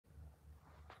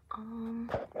I'm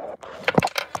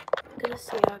gonna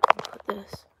see how I can put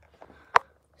this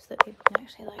so that people can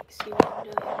actually like see what I'm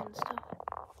doing and stuff.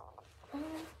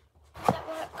 Does that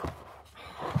work?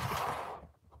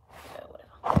 Yeah,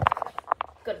 whatever.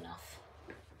 Good enough.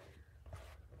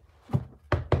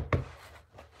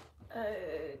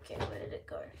 Okay, where did it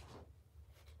go?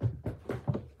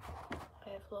 I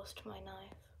have lost my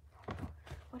knife.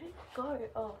 Where did it go?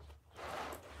 Oh.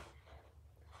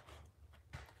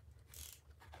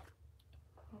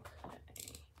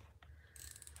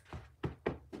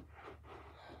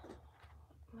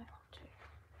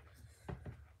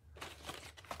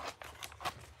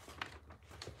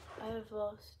 I have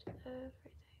lost everything.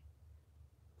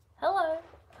 Hello.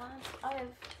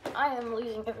 I am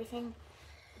losing everything.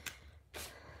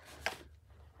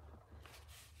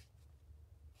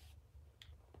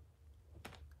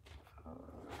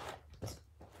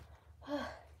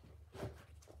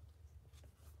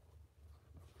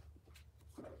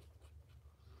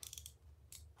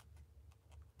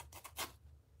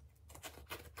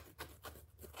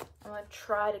 I'm gonna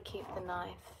try to keep the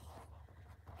knife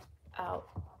out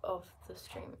of the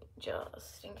stream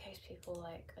just in case people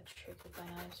like are tripped with my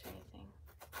knives or anything.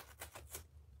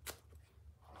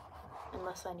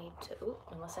 Unless I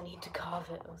need to carve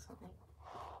it or something.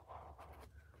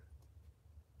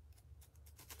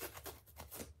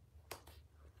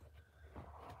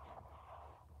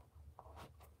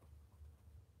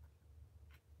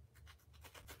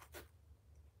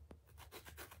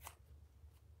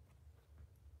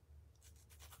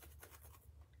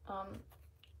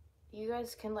 You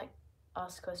guys can like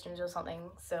ask questions or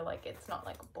something, so like it's not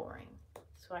like boring,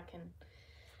 so I can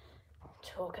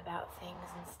talk about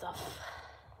things and stuff.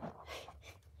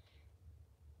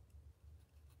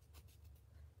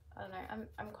 I don't know,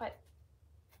 I'm quite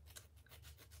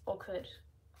awkward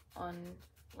on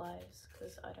lives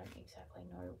because I don't exactly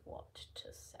know what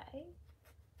to say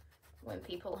when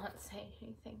people aren't saying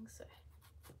anything, so.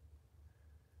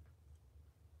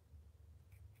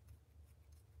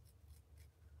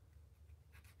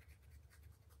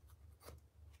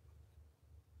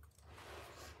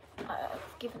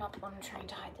 I've given up on trying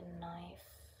to hide the knife.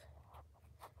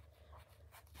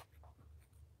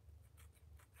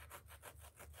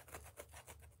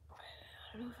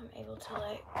 I don't know if I'm able to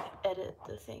like edit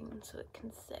the thing so it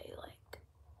can say like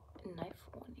knife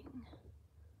warning.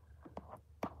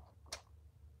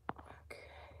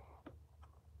 Okay.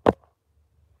 I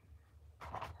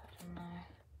don't know.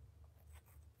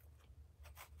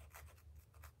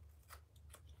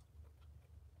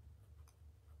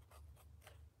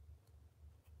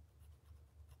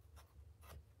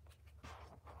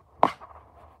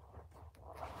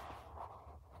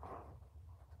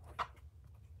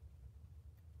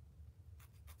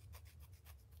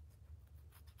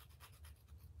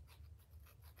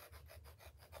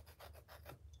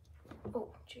 Oh,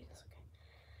 Jesus,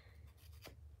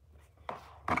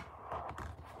 okay.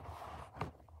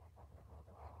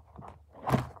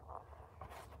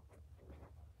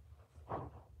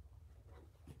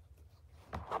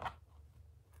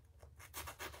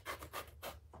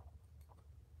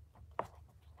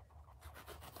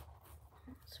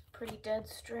 It's a pretty dead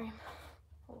stream.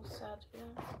 All sad to be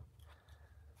honest.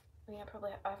 I mean,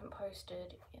 I haven't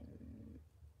posted in,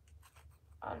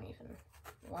 I don't even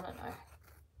want to know.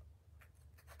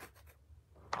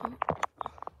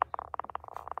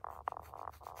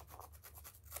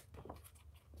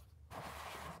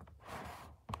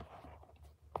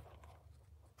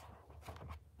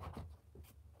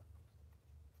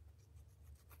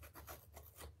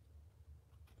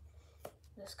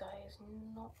 This guy is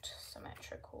not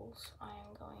symmetrical, so I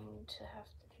am going to have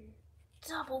to do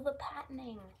double the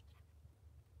patterning.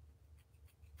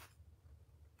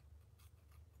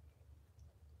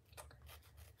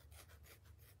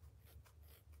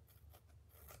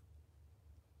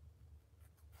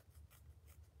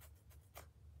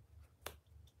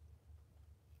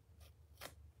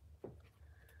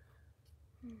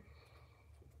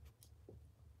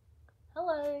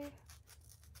 Hello.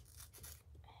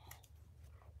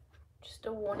 Just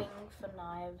a warning for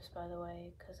knives, by the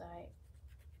way, because I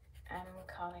am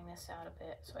carving this out a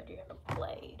bit, so I do have a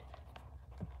blade.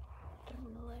 Don't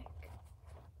want to like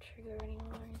trigger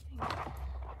anyone or anything.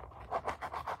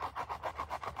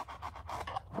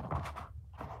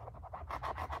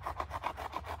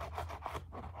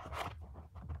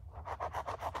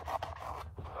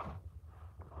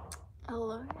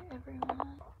 Hello,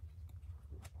 everyone.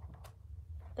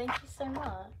 Thank you so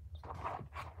much.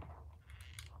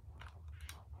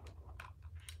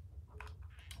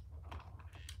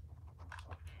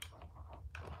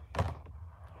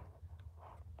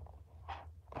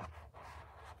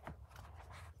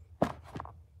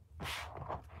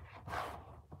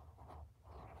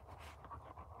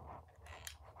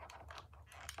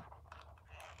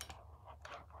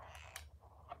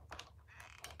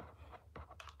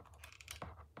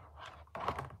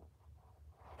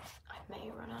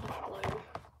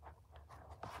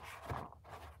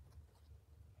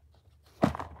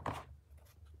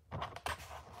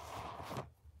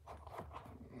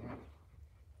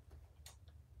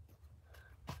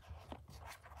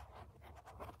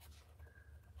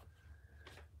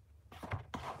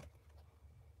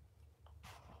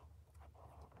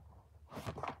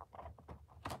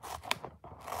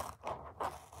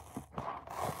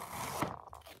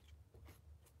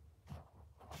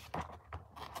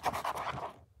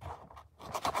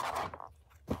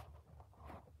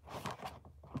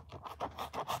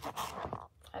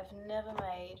 never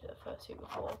made a fursuit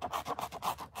before,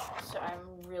 so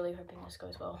I'm really hoping this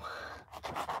goes well.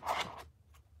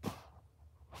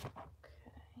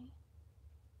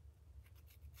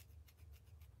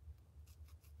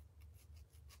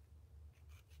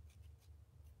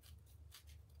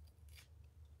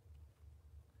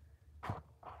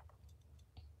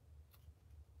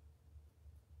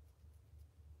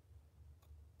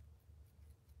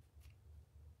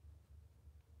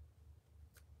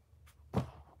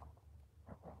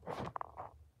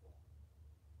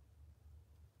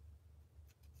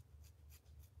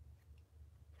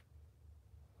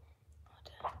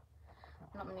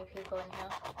 Not many people in here.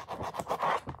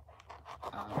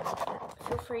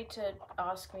 Feel free to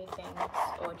ask me things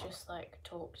or just like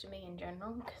talk to me in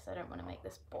general, because I don't want to make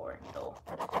this boring at all.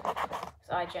 Because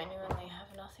I genuinely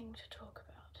have nothing to talk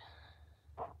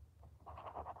about.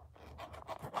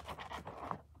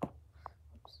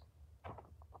 Oops.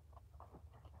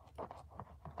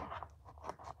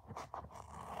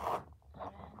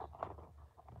 Oh man.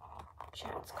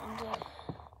 Chat's gone dead.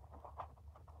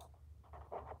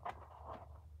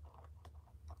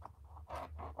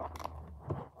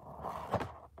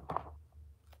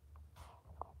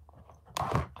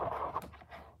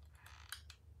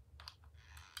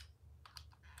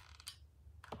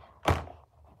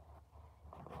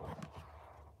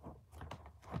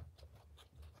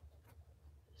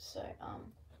 So,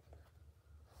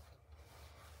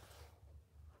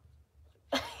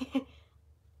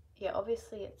 yeah,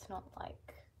 obviously it's not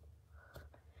like,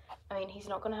 I mean, he's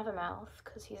not gonna have a mouth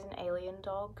because he's an alien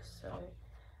dog, so,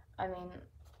 I mean,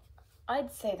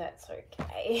 I'd say that's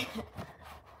okay.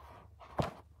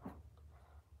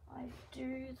 I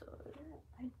do, though,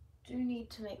 I do need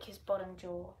to make his bottom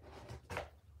jaw.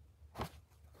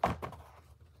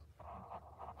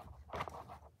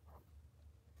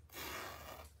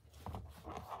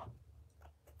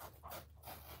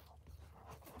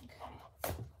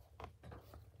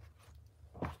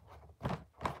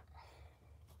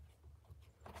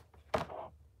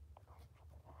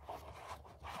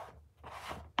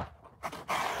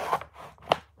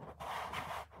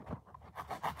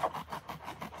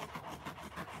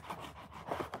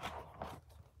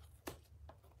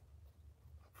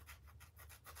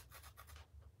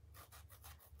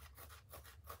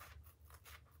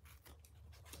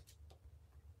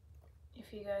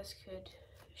 If you guys could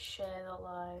share the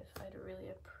live, I'd really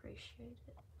appreciate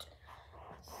it,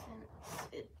 since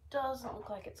it doesn't look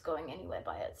like it's going anywhere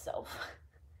by itself.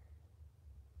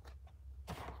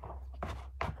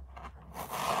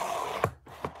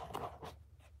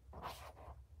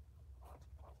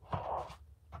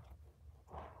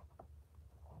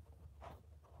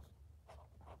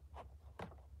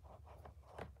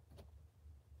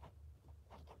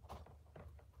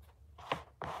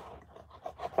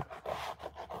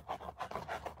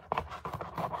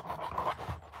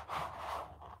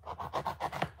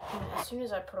 As soon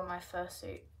as I put on my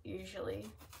fursuit, usually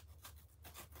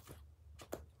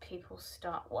people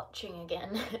start watching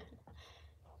again.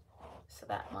 So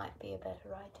that might be a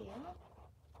better idea.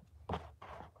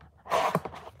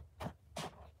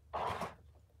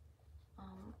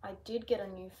 I did get a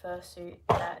new fursuit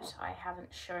that I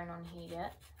haven't shown on here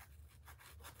yet.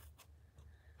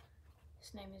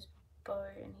 His name is Bo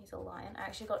and he's a lion. I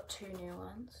actually got 2 new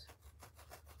ones,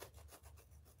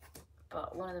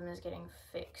 but one of them is getting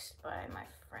fixed by my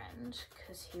friend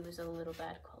because he was a little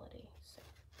bad quality. So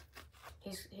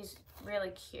he's really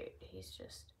cute. He's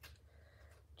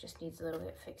just needs a little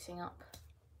bit fixing up.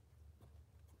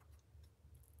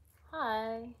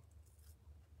 Hi.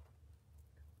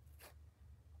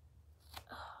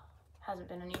 Hasn't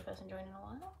been a new person joining in a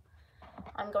while.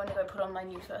 I'm going to go put on my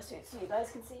new fursuit so you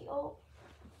guys can see. Oh,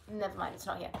 never mind, it's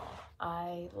not here.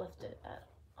 I left it at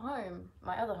home,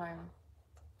 my other home.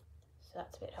 So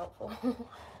that's a bit helpful.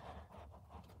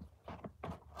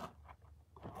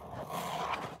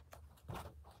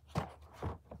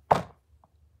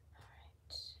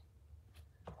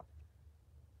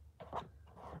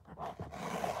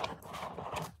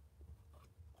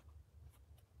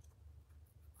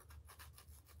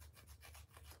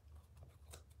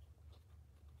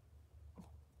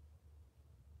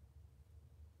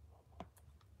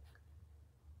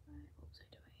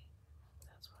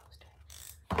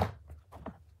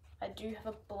 I do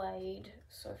have a blade,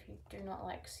 so if you do not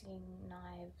like seeing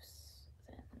knives,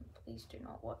 then please do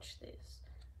not watch this.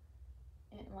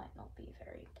 It might not be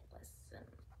very pleasant.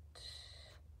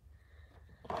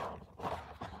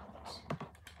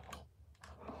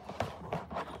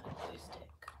 Glue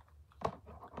stick.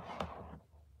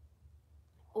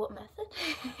 What method?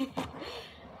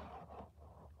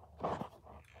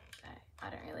 I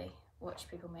don't really watch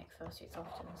people make fursuits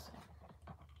often, so.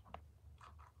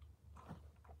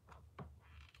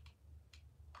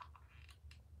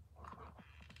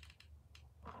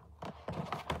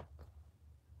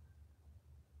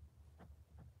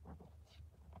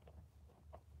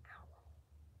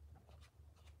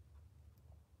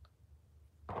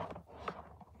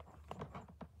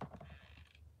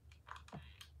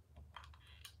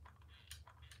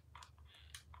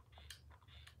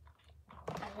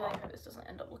 I really hope this doesn't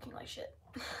end up looking like shit.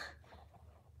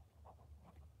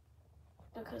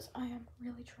 Because I am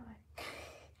really trying.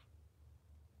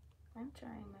 I'm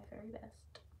trying my very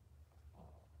best.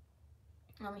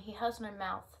 He has no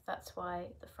mouth, that's why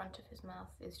the front of his mouth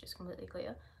is just completely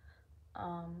clear.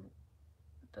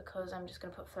 Because I'm just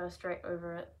going to put fur straight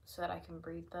over it so that I can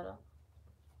breathe better.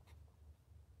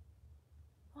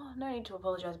 Oh, no need to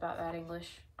apologise about that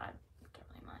English. I don't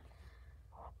really mind.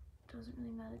 It doesn't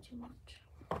really matter too much.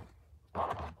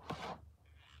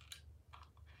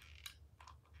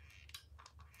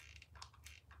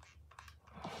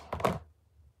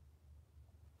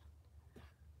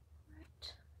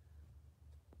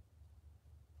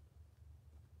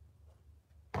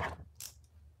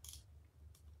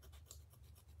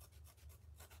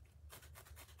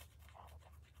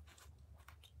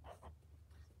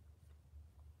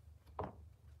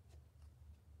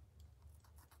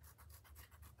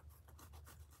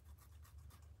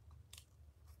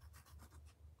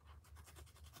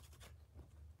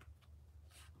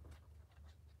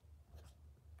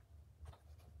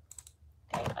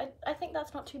 I think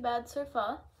that's not too bad so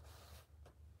far.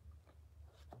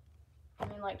 I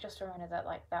mean, like, just a reminder that,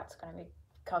 like, that's going to be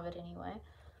covered anyway.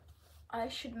 I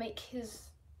should make his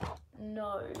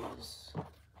nose.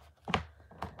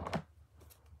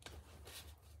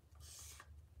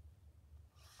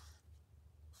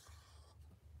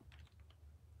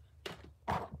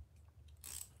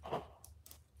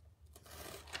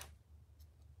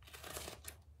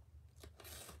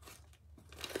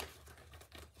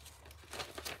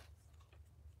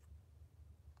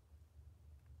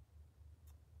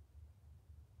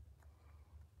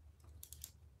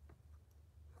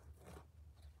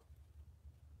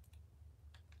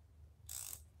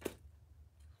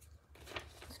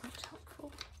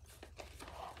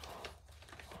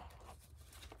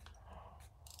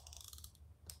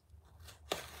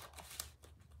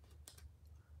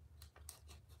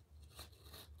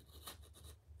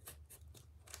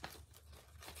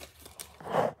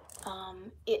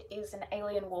 It is an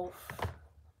alien wolf,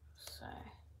 so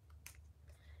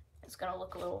it's gonna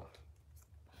look a little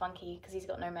funky because he's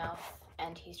got no mouth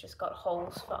and he's just got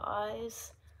holes for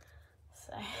eyes,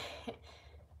 so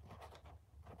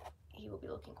he will be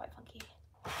looking quite funky.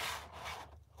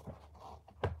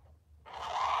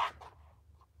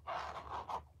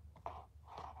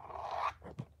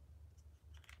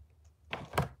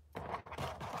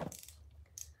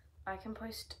 I can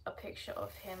post a picture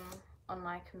of him on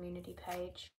my community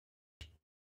page.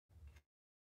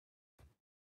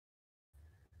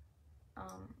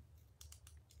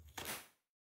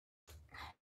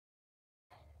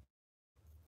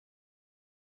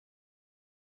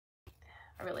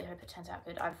 I really hope it turns out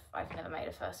good. I've never made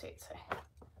a fursuit, so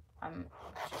I'm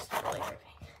just really hoping.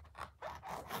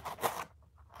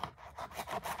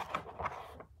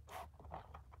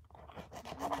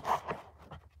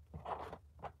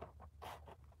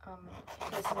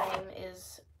 His name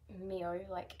is Mio,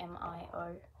 like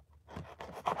M-I-O.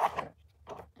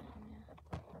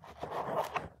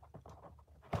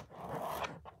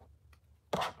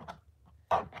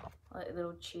 Like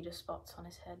little cheetah spots on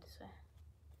his head, so.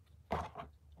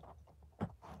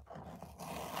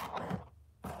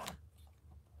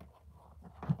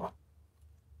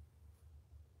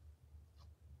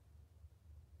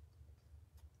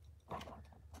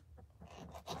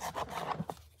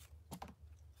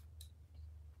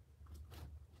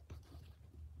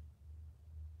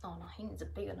 Oh no, he needs a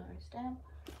bigger nose, damn.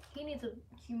 He needs a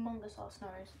humongous ass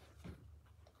nose.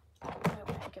 No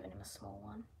way I'm giving him a small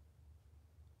one.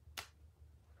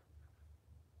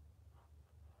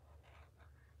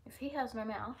 If he has no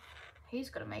mouth, he's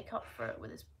got to make up for it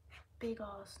with his big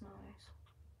ass nose.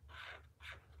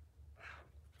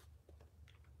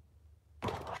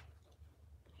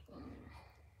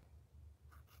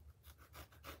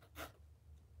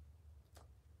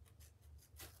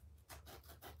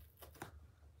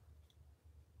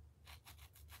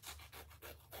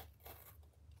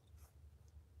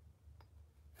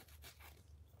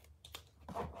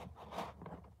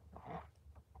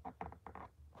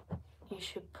 You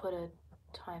should put a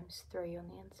 ×3 on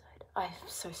the inside. I'm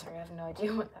so sorry, I have no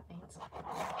idea what that means.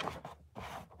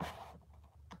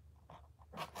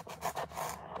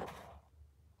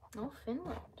 Oh,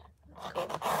 Finland. That's cool.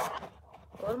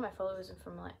 A lot of my followers are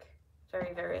from like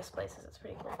very various places. It's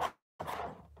pretty cool.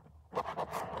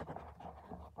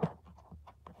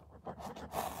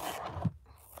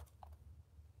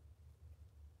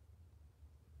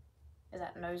 Is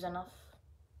that nose enough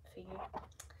for you?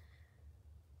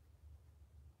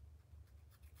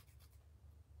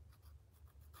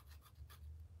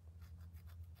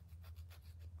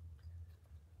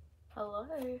 Hello.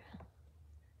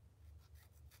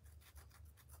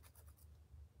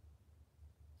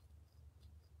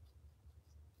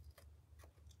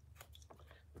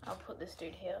 I'll put this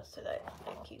dude here so that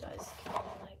like you guys can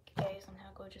like gaze on how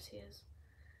gorgeous he is.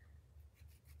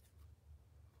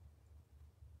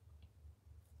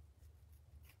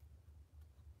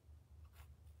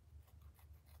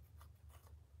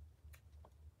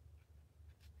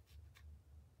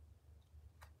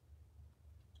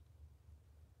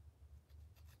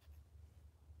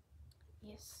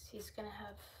 Yes, he's gonna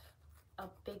have a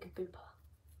big booper.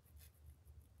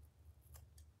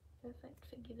 Perfect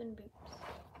for giving boops.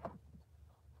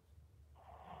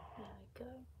 There we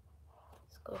go.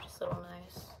 It's a gorgeous little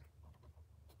nose.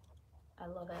 I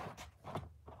love it.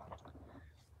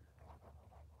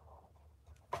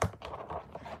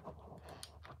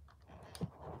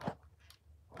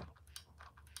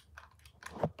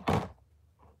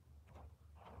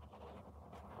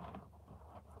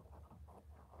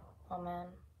 Oh man,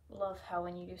 love how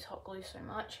when you use hot glue so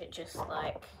much, it just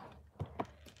like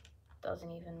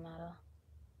doesn't even matter.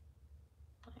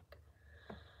 Like,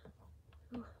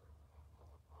 ooh.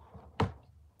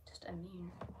 Just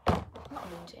immune. Not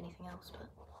immune to anything else, but.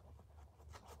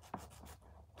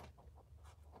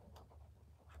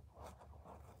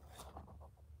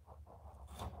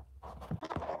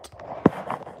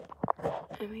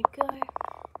 There we go.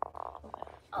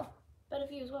 Oh, better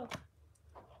view as well.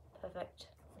 Perfect.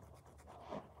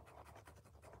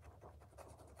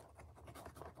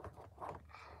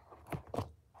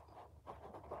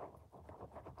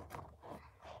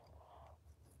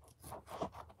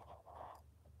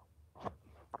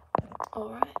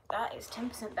 Alright, that is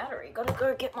 10% battery. Gotta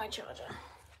go get my charger.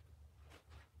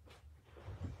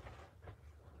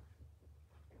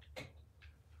 Okay.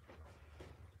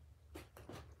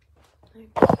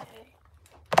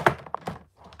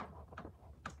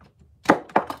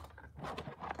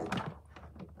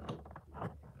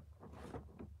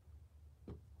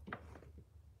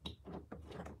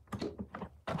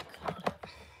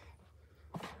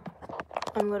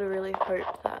 I'm gonna really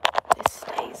hope that this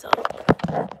stays up.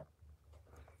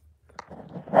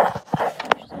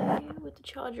 Usually with the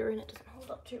charger in, it doesn't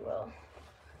hold up too well.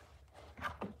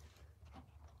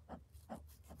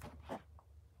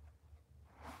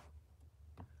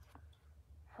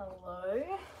 Hello?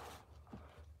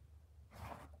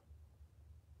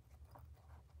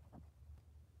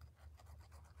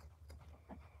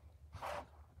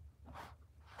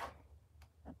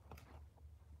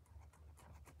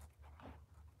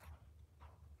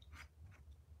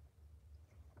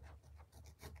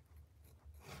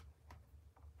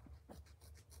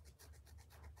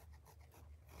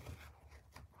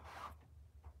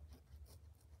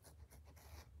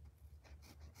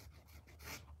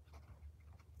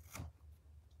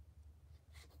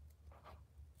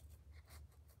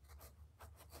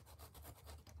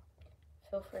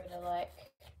 Feel free to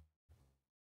like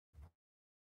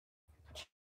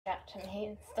chat to me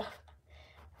and stuff.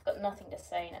 I've got nothing to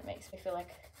say and it makes me feel like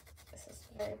this is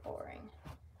very boring.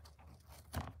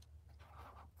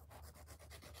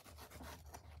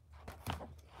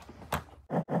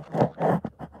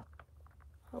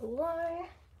 Hello?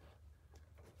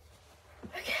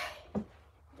 Okay.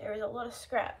 There is a lot of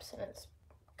scraps and it's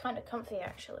kind of comfy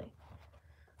actually.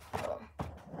 Oh.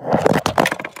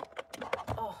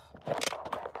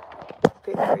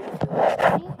 Bit rude if you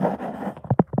ask me.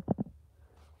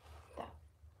 That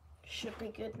should be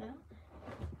good now.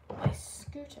 My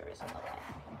scooter is in the way.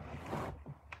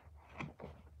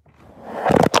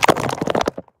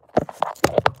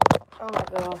 Oh my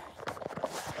god.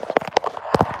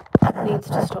 Needs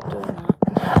to stop doing that.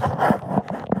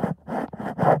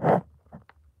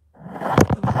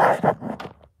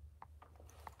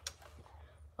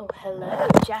 Oh, hello,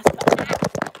 Jasper.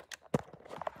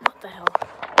 What the hell?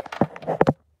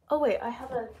 Oh wait, I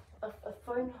have a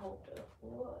phone holder.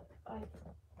 What? I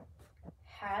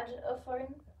had a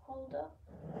phone holder?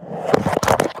 Oh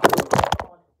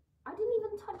god. I didn't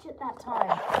even touch it that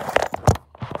time.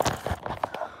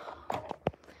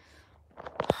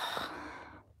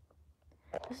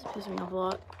 This is pissing me off a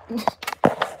lot.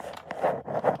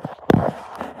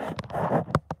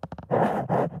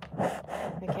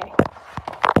 Okay.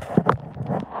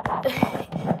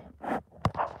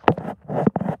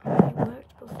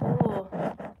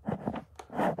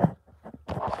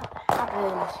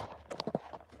 happened?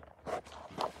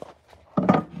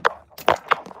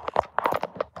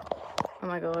 Oh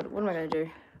my god, what am I gonna do?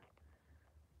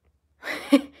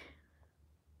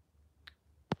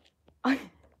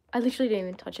 I literally didn't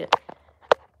even touch it.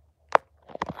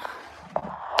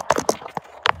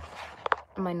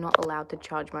 Am I not allowed to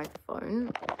charge my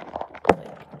phone?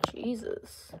 Like,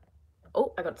 Jesus.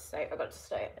 Oh, I got to stay. I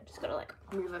just gotta like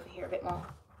move over here a bit more.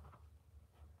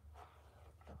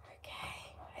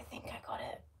 Okay, I think I got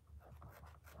it.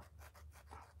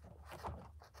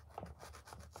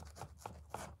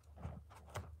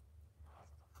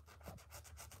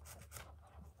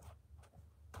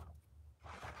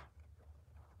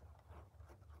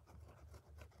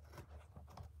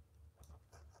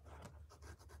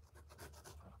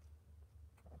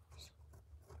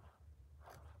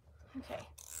 Okay.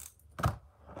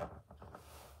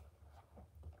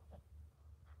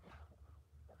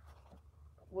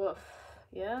 Woof.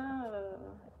 Yeah.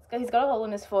 He's got a hole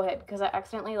in his forehead because I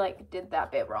accidentally like did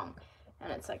that bit wrong,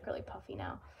 and it's like really puffy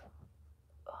now.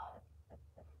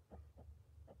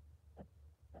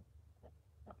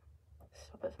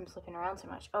 Stop it from slipping around so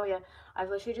much. Oh yeah, I've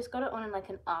literally just got it on in like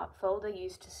an art folder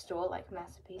used to store like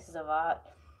masterpieces of art.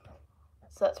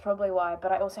 So that's probably why.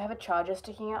 But I also have a charger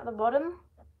sticking out the bottom.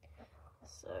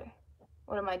 So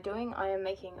what am I doing? I am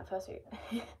making a fursuit.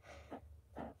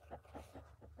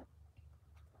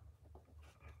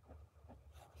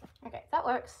 Okay, that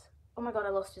works. Oh my god, I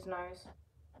lost his nose.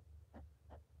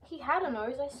 He had a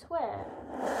nose, I swear.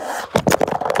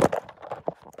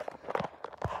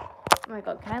 Oh my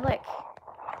god, can I like...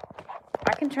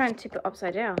 I can try and tip it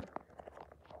upside down.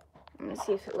 I'm gonna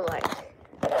see if it will like...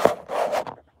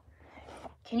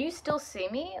 Can you still see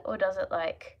me? Or does it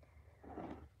like...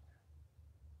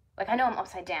 Like, I know I'm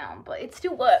upside down, but it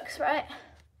still works, right?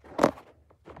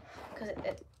 Because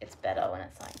it's better when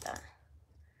it's like that.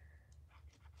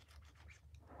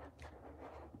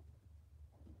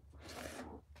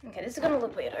 Okay, this is gonna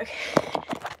look weird, okay?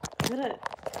 I'm gonna...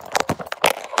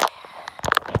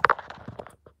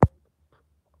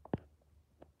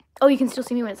 Oh, you can still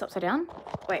see me when it's upside down?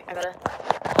 Wait, I gotta...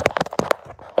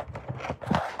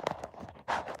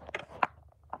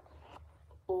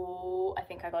 Oh, I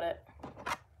think I got it.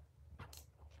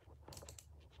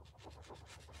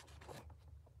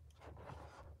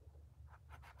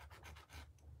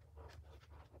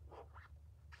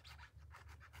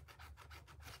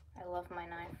 I love my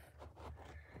knife.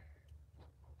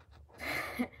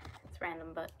 It's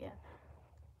random, but yeah.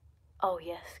 Oh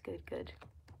yes, good.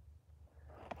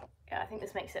 Yeah, I think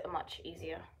this makes it much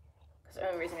easier. Because the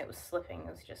only reason it was slipping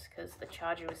was just because the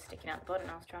charger was sticking out the bottom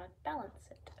and I was trying to balance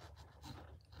it.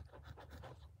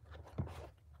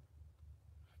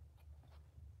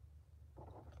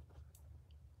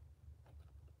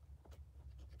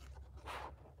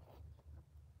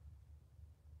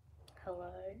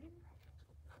 Hello?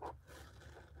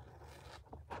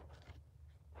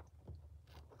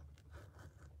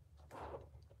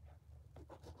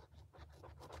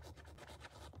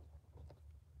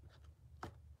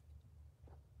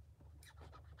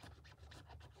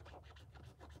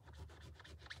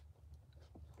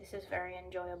 This is very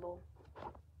enjoyable.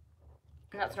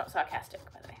 And that's not sarcastic,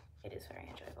 by the way. It is very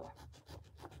enjoyable.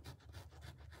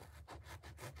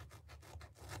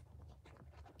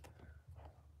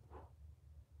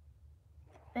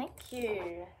 Thank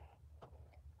you.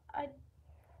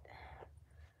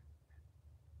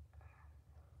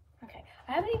 Okay,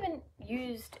 I haven't even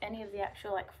used any of the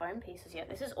actual like foam pieces yet.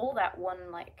 This is all that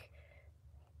one like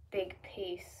big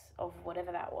piece of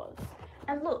whatever that was.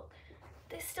 And look,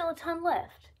 there's still a ton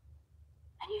left.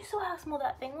 And you saw how small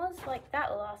that thing was? Like,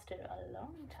 that lasted a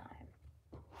long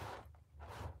time.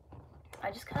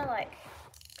 I just kind of like,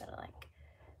 gotta like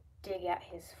dig out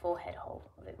his forehead hole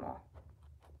a bit more.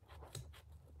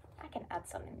 I can add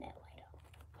some in there later.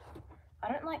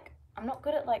 I'm not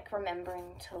good at like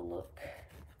remembering to look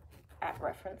at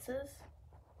references.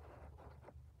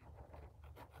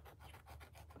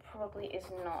 Probably is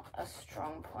not a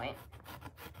strong point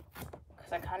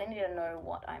because I kind of need to know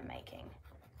what I'm making.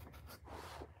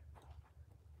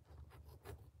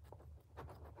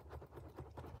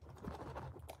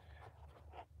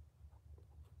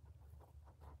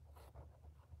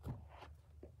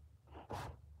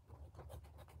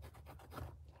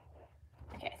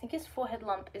 Okay, I think his forehead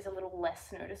lump is a little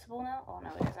less noticeable now. Oh no,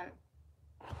 it isn't.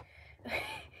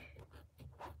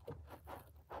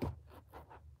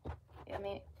 I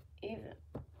mean,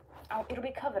 it'll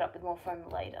be covered up with more foam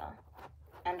later.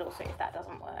 And also, if that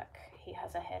doesn't work, he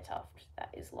has a hair tuft that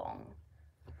is long.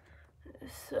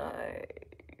 So,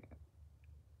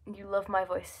 you love my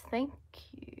voice, thank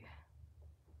you.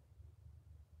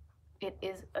 It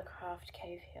is a craft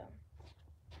cave here.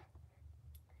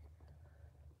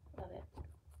 Love it.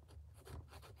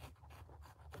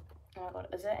 Oh my god,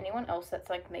 is there anyone else that's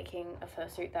like making a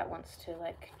fursuit that wants to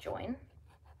like join?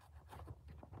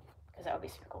 Because that would be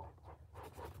super cool.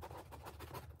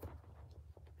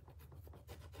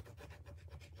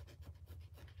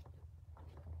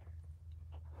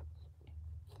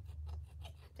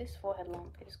 This forehead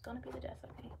lump is gonna be the death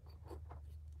of me.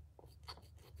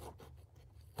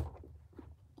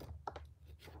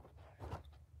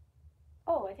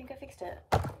 Oh, I think I fixed it.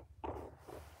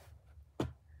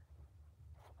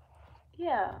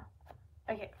 Yeah.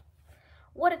 Okay.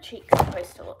 What a cheek's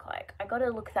supposed to look like. I gotta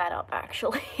look that up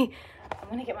actually. I'm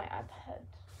gonna get my iPad.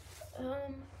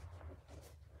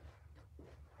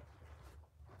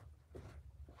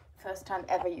 First time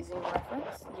ever using a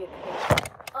reference.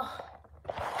 Oh.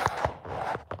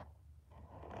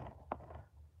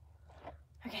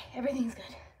 Okay, everything's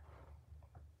good.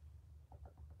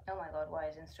 Oh my god, why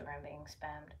is Instagram being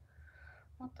spammed?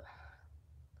 What the?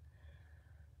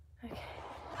 Okay.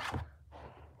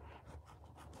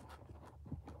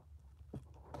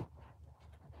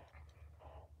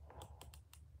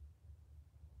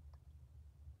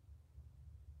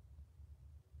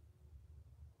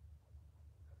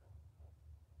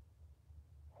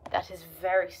 That is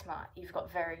very smart. You've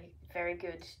got very, very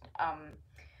good,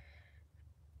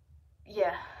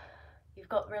 yeah. You've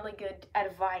got really good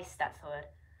advice, that's the word.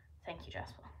 Thank you,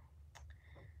 Jasper.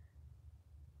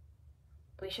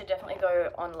 We should definitely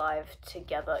go on live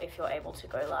together if you're able to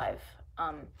go live.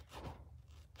 And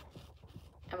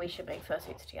we should make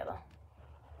fursuits together.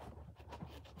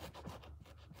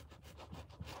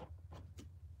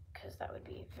 Because that would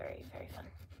be very, very fun.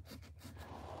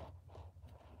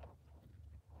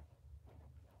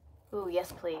 Ooh,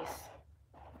 yes please.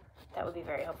 That would be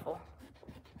very helpful.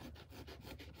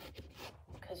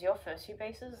 Because your fursuit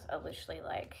bases are literally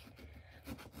like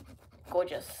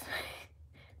gorgeous.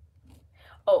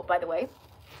 Oh, by the way,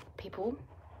 people,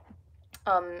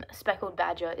 Speckled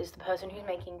Badger is the person who's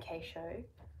making K-Show,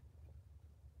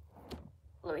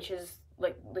 which is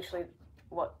like literally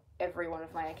what every one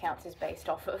of my accounts is based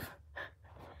off of.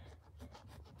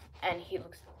 And he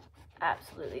looks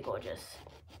absolutely gorgeous.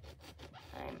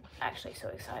 I'm actually so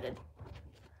excited.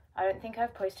 I don't think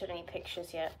I've posted any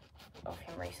pictures yet of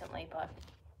him recently, but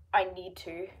I need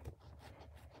to.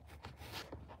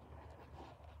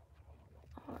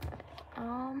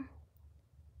 Alright,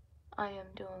 I am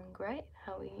doing great.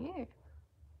 How are you?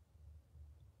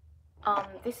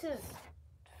 This is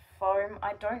foam.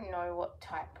 I don't know what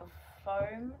type of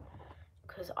foam,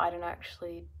 because I don't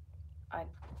actually, I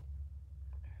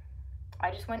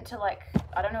just went to like,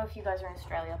 I don't know if you guys are in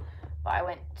Australia, but I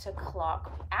went to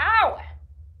Clark, ow!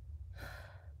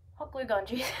 Hot glue gun,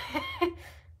 jeez.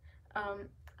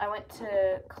 I went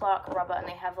to Clark Rubber and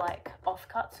they have like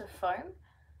offcuts of foam,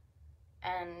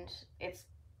 and it's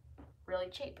really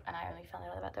cheap, and I only found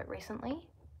out about that recently.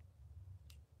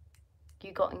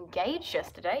 You got engaged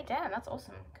yesterday? Damn, that's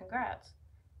awesome. Congrats.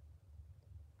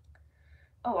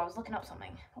 Oh, I was looking up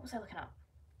something. What was I looking up?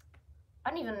 I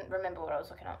don't even remember what I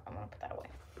was looking up. I'm gonna put that away.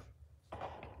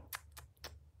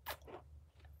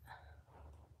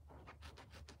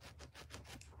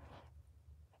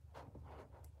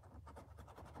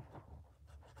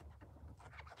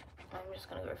 I'm just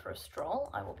gonna go for a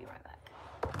stroll. I will be right back.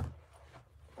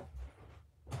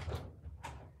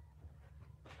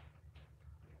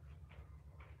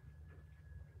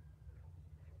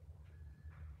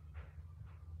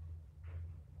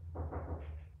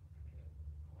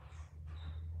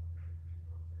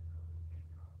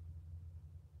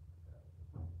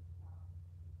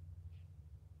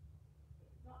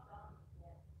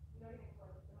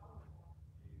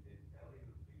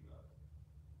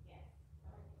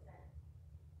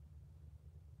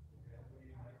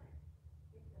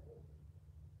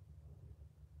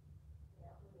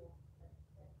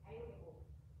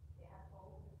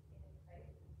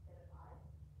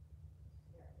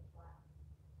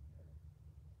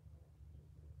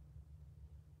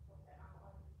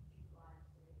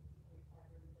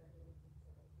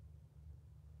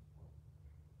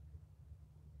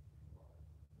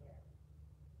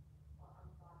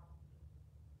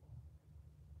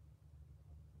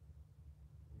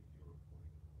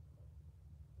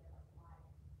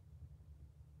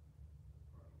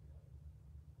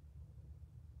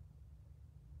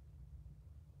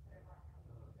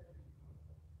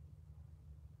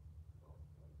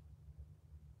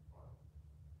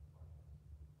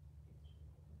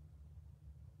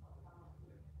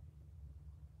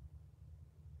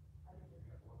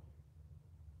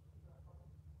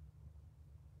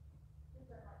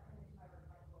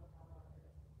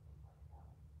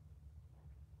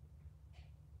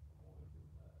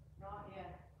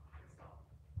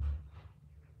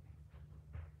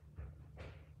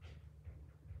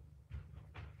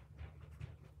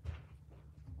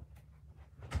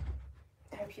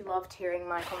 hope you loved hearing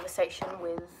my conversation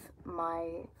with my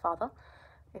father,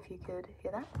 if you could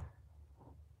hear that.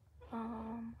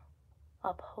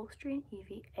 Upholstery and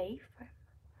Evie A frame.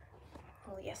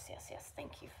 Oh yes, yes, yes,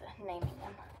 thank you for naming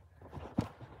them.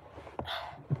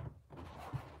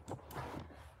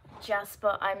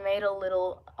 Jasper, I made a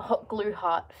little hot glue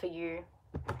heart for you.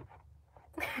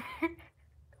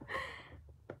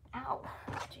 Ow,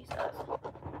 Jesus.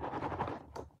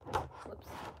 Whoops.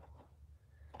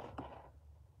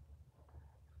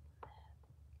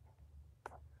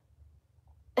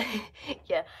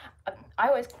 Yeah, I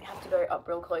always have to go up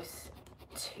real close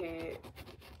to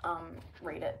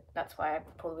read it. That's why I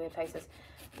pull the weird faces.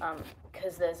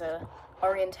 Because there's a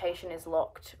orientation is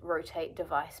locked, rotate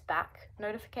device back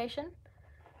notification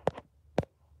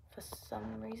for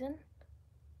some reason.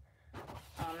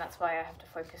 That's why I have to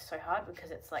focus so hard, because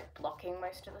it's like blocking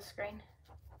most of the screen.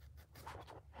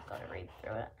 I've got to read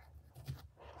through it.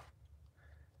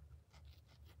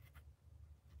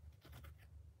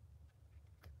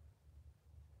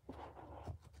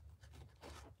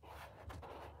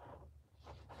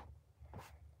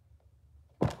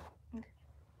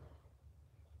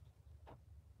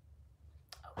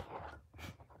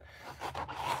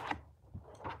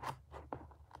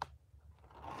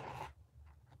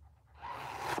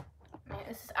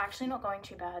 This is actually not going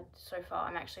too bad so far.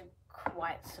 I'm actually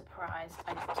quite surprised.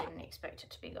 I didn't expect it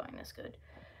to be going this good.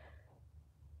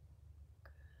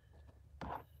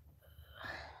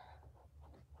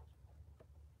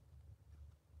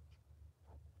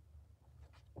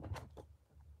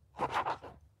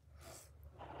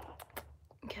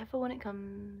 Careful when it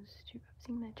comes to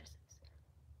pressing mattresses.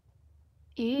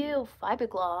 Ew,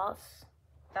 fiberglass.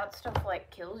 That stuff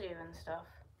like kills you and stuff.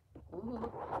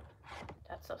 Ooh,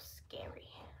 that's so scary.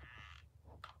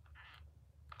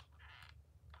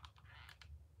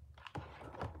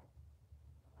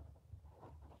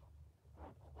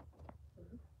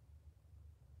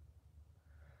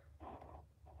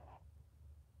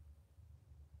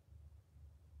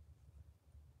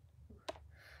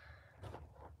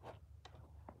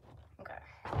 Okay.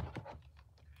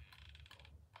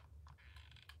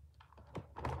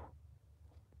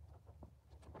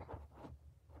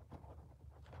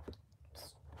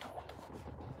 Stop.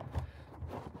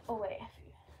 Oh wait,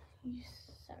 you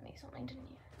sent me something, didn't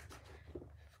you?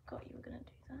 Forgot you were gonna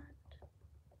do that.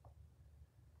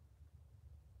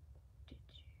 Did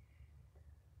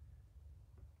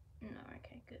you? No,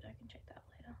 okay, good. I can check that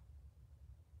later.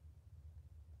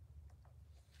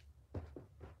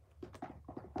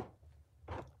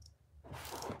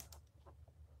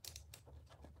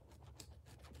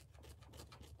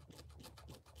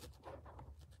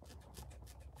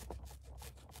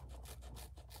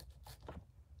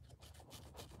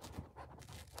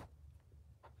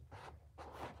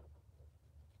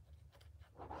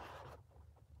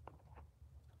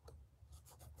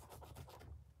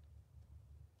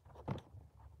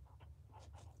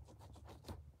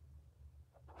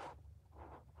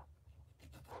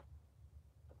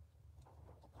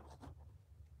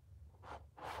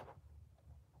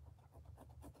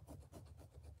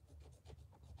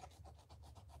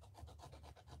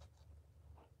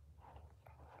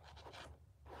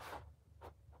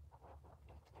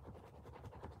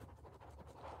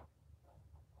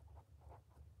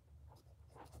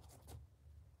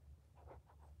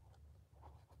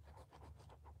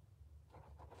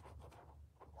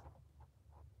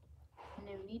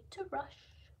 No need to rush.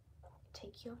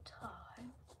 Take your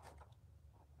time.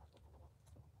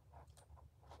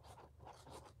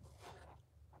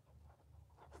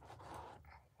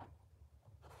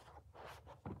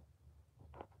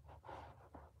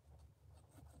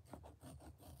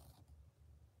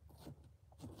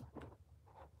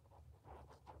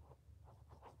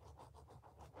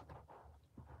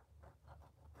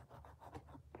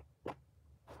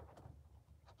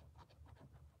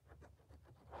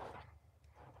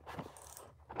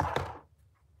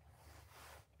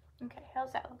 Okay,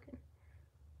 how's that looking?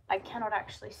 I cannot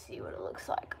actually see what it looks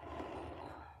like.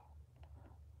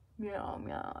 Meow,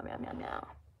 meow, meow, meow, meow.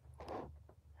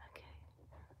 Okay.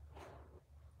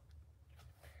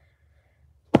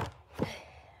 Okay,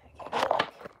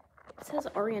 it says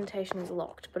orientation is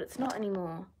locked, but it's not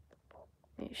anymore.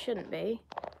 It shouldn't be.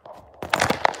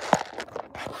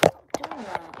 Stop doing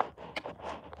that.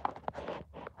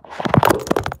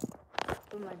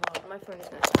 Oh my god, my phone is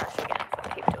going to crash again if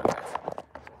I keep doing this.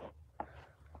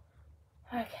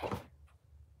 Okay.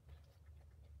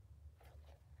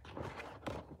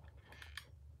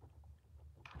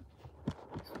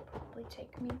 This will probably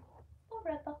take me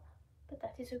forever, but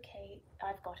that is okay.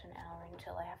 I've got an hour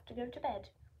until I have to go to bed.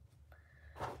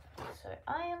 So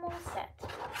I am all set.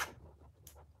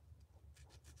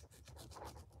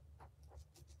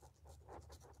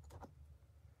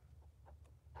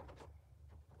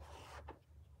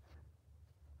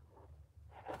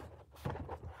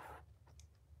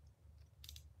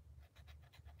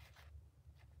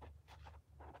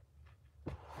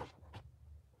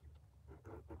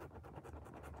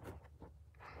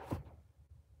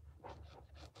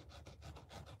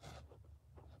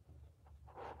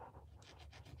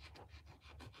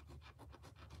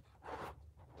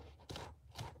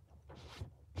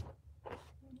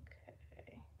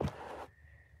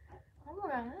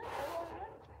 Alright.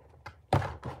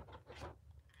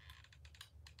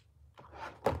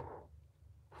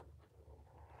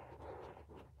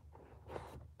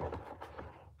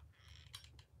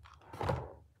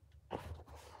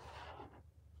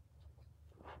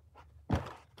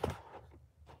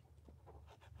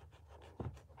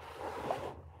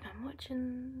 I'm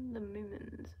watching the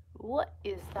Moomins. What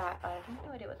is that? I have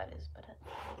no idea what that is, but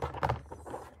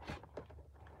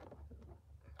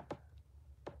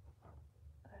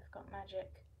I've got magic.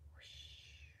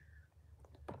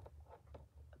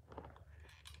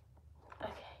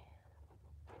 Okay.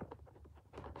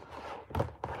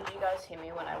 Could you guys hear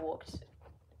me when I walked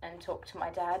and talked to my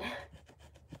dad?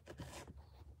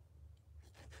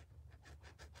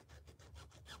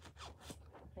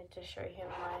 I need to show him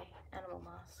my animal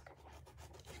mask.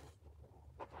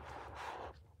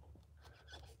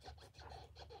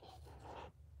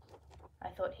 I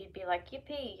thought he'd be like,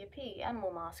 yippee, yippee,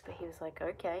 animal mask, but he was like,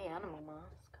 okay, animal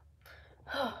mask.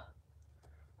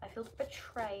 I feel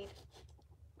betrayed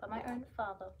by my own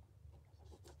father.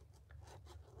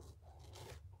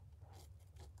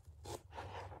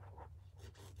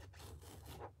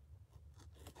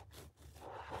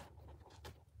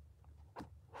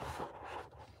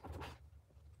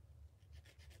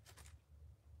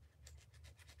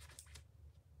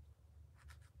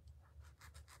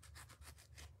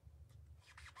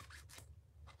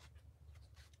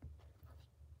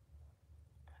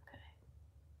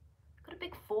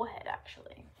 Big forehead,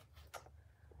 actually.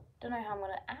 Don't know how I'm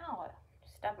gonna. Ow!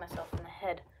 Stab myself in the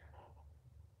head.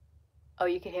 Oh,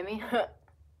 you can hear me?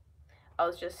 I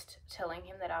was just telling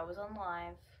him that I was on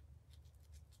live,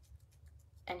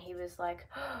 and he was like,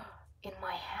 oh, in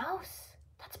my house?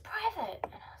 That's private.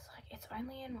 And I was like, it's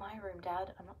only in my room,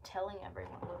 Dad. I'm not telling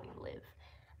everyone where we live.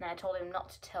 And I told him not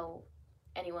to tell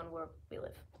anyone where we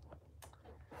live,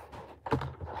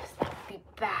 because that would be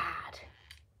bad.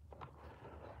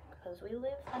 Because we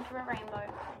live under a rainbow,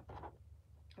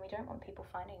 and we don't want people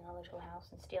finding our little house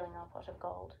and stealing our pot of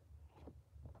gold.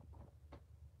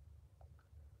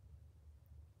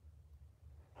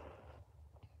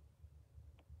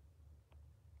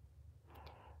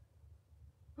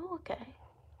 Oh, okay.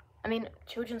 I mean,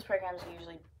 children's programs are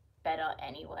usually better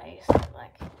anyway, so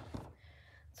like,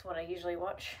 that's what I usually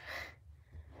watch.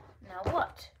 Now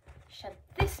what should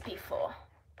this be for?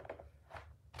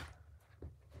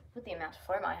 With the amount of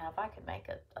foam I have, I could make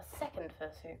a second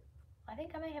fursuit. I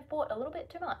think I may have bought a little bit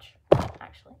too much,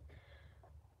 actually.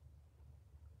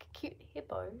 Cute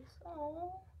hippos.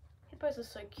 Oh, hippos are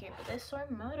so cute, but they're so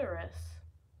murderous.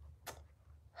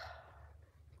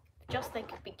 Just they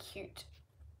could be cute,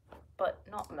 but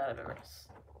not murderous.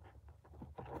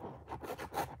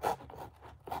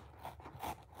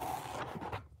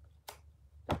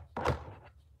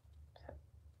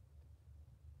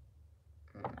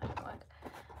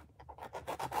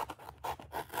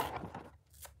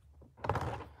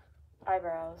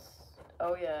 Eyebrows.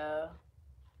 Oh yeah.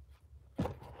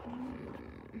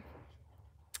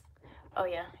 Oh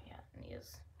yeah, and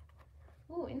ears.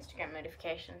 Ooh, Instagram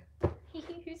notification.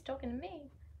 Who's talking to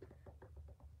me?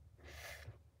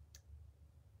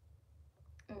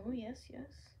 Oh yes.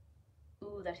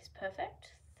 Ooh, that is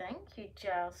perfect. Thank you,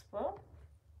 Jasper.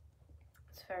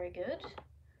 It's very good.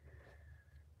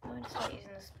 I'm going to start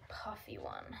using this puffy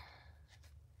one.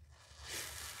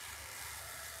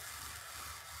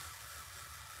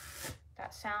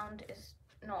 That sound is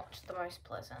not the most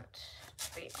pleasant,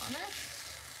 to be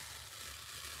honest.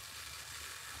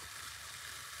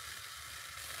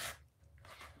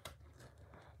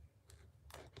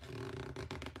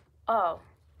 Oh,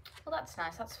 well that's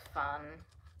nice, that's fun.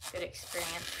 Good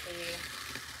experience for you.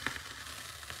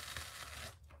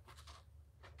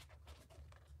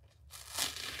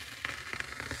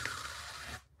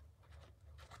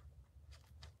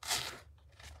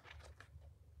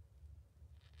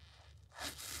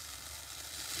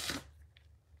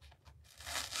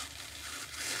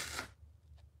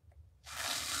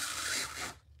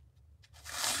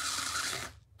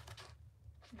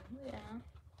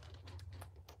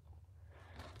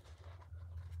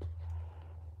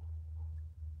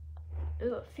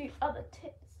 do a few other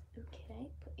tips. Okay,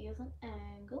 put ears on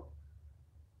angle.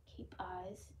 Keep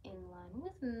eyes in line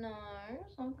with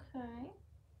nose. Okay.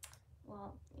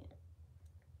 Well, yeah.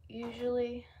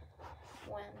 Usually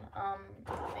when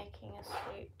making a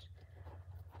suit,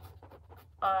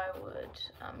 I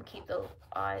would keep the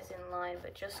eyes in line,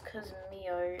 but just because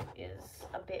Mio is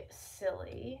a bit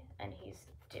silly and he's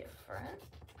different,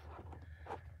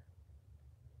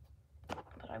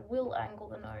 but I will angle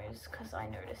the nose because I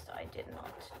noticed I did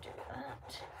not do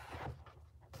that.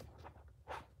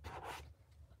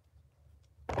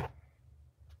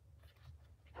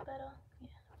 Better? Yeah,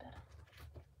 better.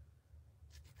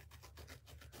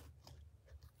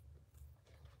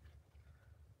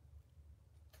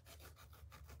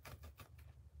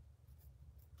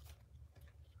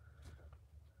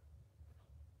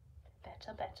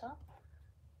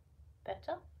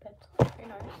 Better. Who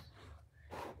knows?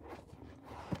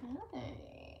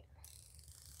 Okay.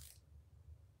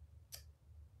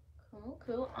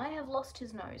 Cool. I have lost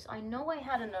his nose. I know I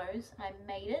had a nose and I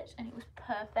made it and it was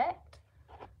perfect.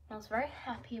 I was very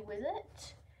happy with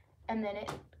it, and then it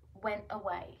went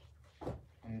away.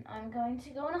 And I'm going to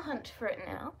go on a hunt for it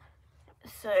now.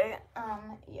 So,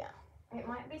 yeah. It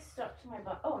might be stuck to my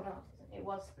butt. Oh, no, it isn't. It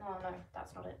was. No,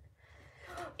 that's not it.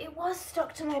 It was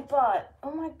stuck to my butt.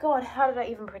 Oh my god, how did I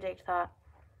even predict that?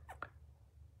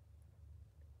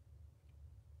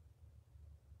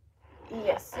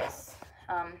 Yes.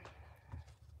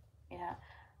 Yeah.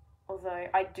 Although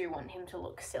I do want him to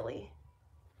look silly.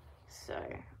 So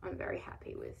I'm very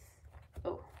happy with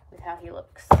how he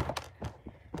looks.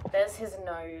 There's his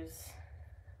nose.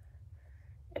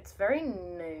 It's very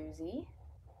nosy.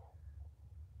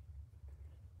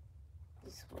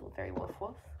 Just a little very woof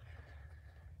woof,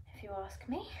 if you ask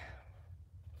me.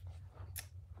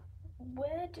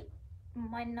 Where did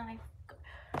my knife go?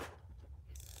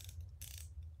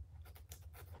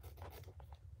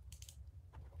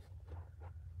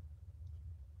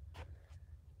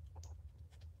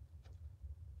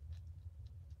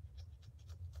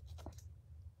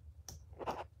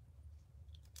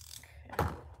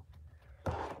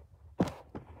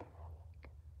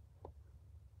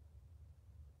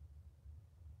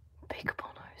 Big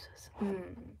bull noses.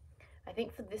 I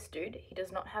think for this dude, he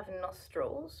does not have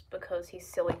nostrils because he's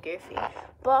silly goofy.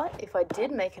 But if I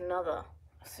did make another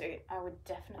suit, I would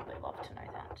definitely love to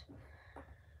know that.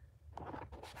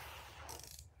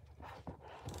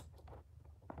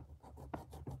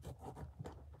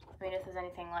 I mean, if there's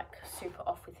anything like super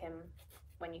off with him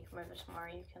when you come over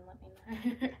tomorrow, you can let me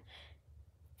know.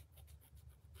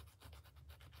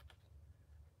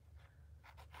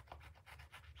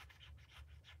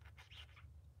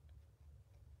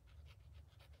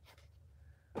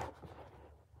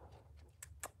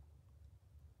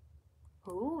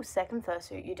 Ooh, second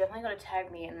fursuit. You definitely got to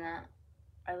tag me in that.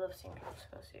 I love seeing people's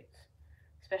fursuits,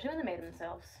 especially when they made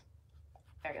themselves.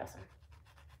 Very awesome.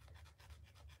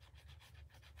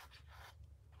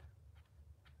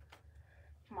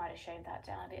 Might have shaved that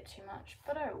down a bit too much,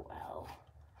 but oh well.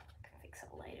 I can fix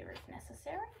it later if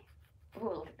necessary.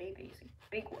 Ooh, look at me using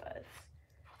big words.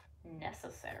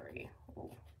 Necessary. Ooh.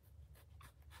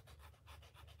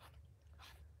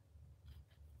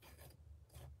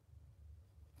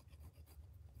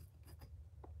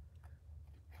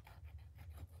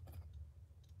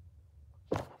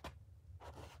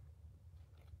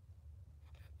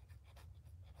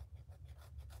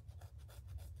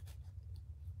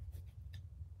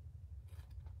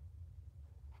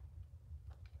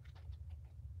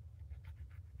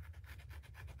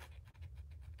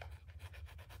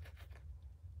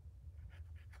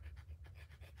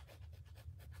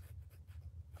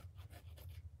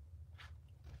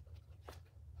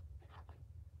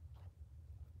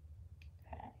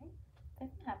 I'm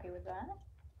happy with that.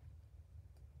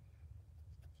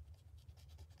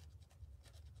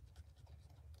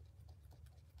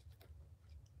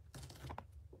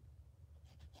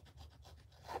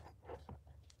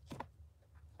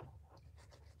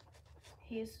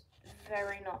 He's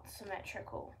very not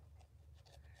symmetrical,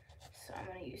 so I'm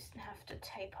going to have to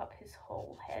tape up his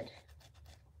whole head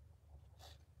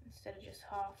instead of just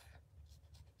half.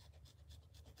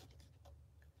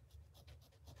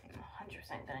 I'm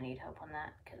 100% going to need help on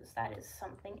that because that is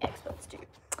something experts do.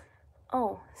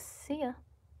 Oh, see ya.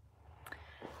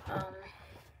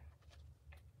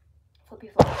 Flippy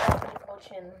flop, more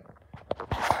chin.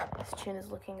 His chin is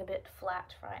looking a bit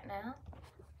flat right now.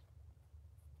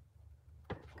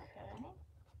 Okay.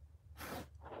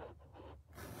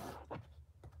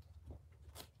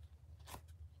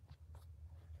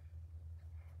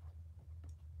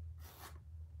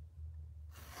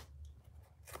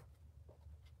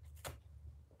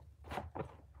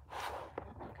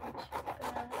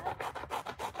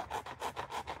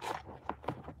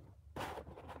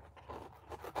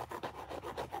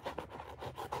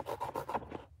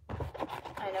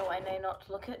 know I may not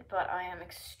look it, but I am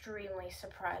extremely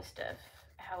surprised at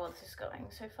how well this is going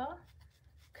so far.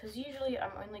 Because usually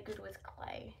I'm only good with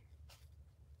clay.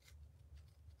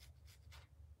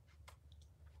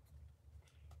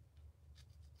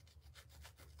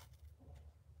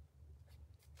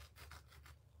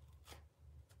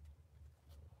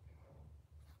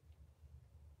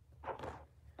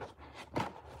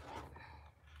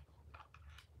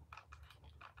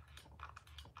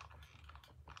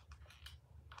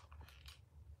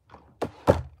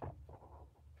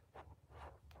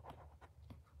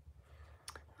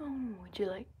 Would you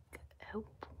like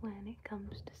help when it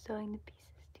comes to sewing the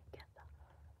pieces together?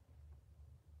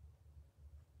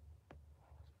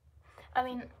 I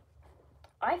mean,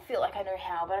 I feel like I know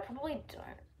how, but I probably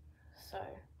don't. So,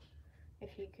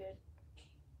 if you could...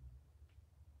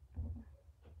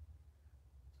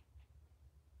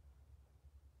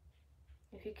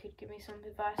 If you could give me some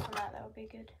advice on that, that would be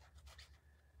good.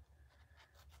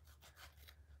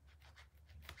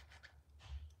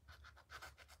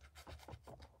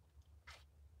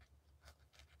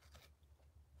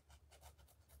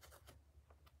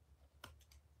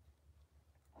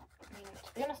 I mean,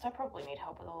 to be honest, I probably need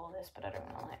help with all of this, but I don't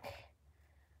want to, like,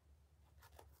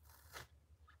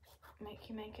 make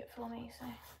you make it for me, so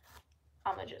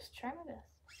I'ma just try my best.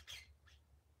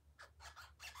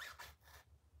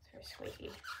 It's very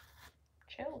squeaky.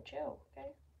 Chill, chill, okay?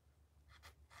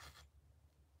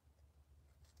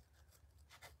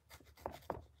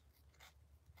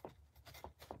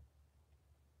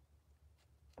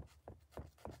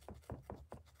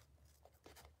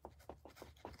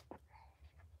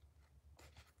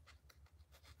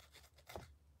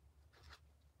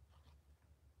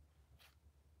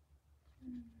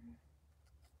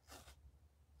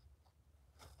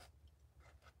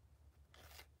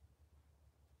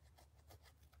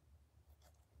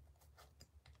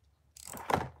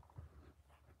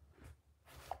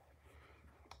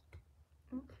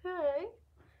 Okay,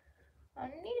 I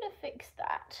need to fix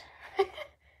that.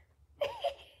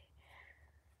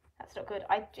 That's not good.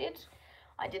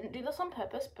 I didn't do this on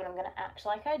purpose, but I'm gonna act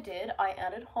like I did. I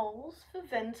added holes for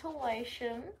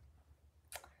ventilation.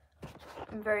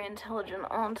 I'm very intelligent,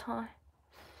 aren't I?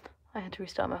 I had to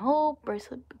restart my whole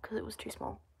bracelet because it was too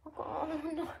small. Oh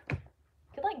no.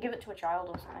 Could like give it to a child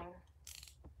or something.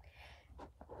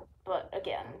 But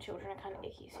again, children are kind of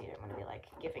icky, so you don't want to be like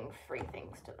giving free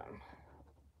things to them.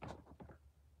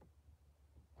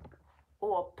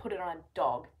 Or put it on a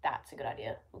dog. That's a good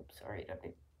idea. Oops, sorry, don't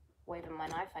be waving my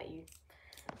knife at you.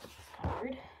 It's kind of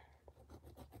rude.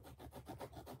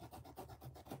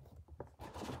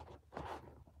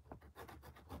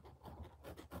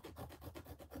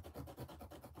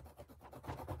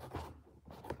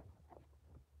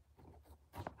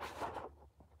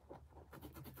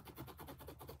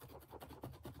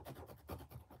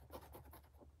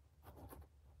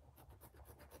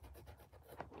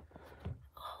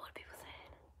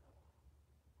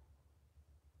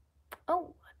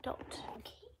 Oh, a dot.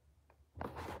 Okay.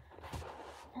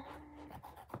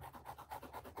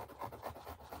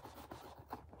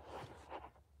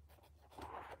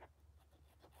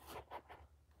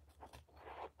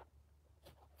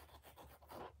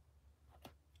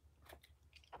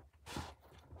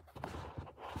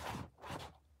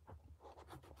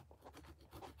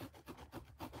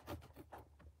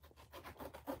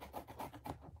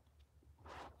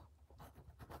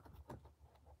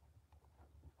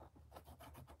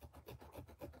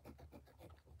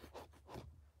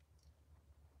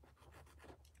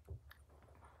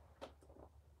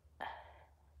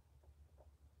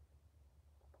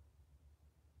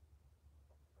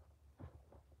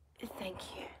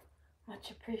 Thank you.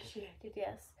 Much appreciated,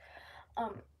 yes.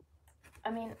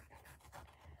 I mean,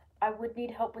 I would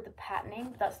need help with the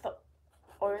patterning. That's the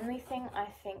only thing I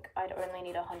think I'd only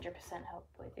need 100% help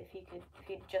with. If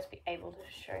you'd just be able to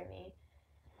show me,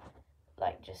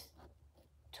 like, just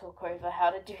talk over how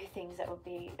to do things, that would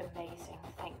be amazing.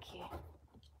 Thank you.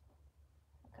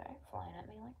 Okay, flying at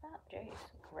me like that. Jeez,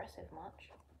 aggressive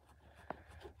much.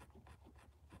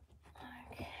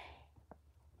 Okay.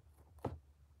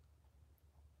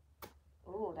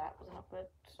 Ooh, that was not good.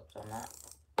 Stop doing that.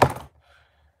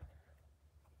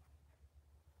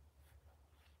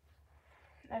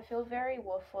 I feel very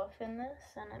woof woof in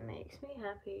this, and it makes me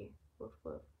happy. Woof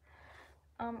woof.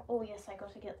 Oh yes, I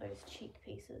got to get those cheek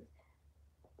pieces.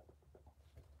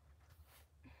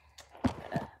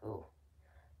 Ooh,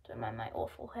 don't mind my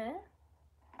awful hair.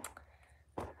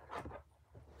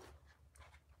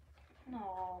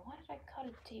 No, why did I cut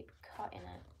a deep cut in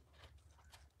it?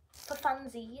 For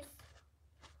funsies.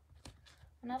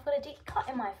 And I've got a deep cut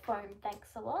in my phone, thanks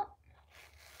a lot.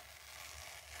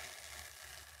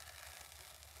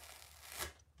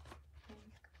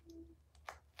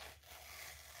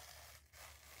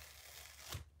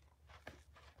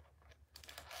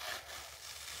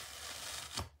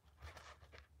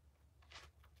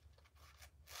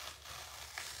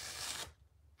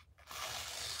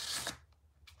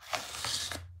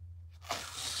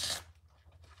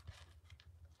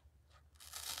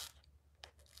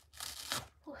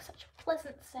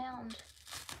 pleasant sound.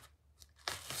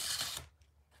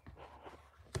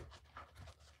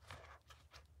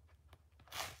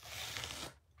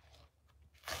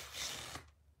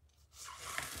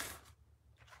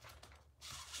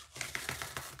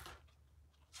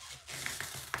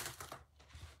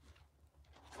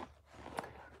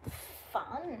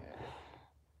 Fun.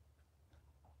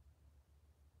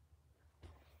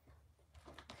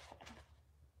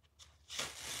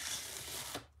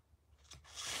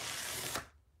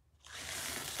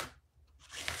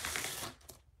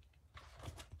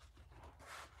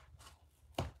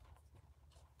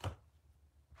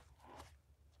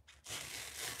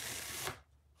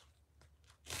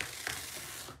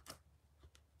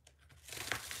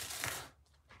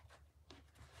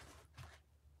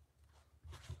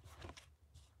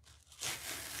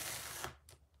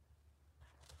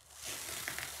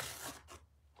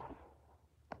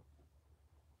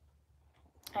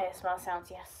 ASMR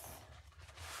sounds, yes.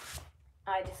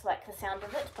 I dislike the sound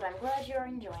of it, but I'm glad you're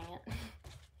enjoying it.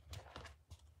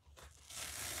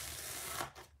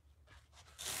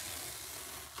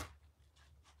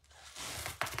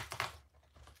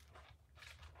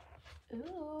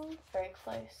 Ooh, very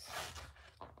close.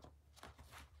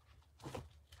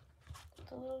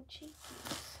 The little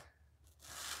cheekies.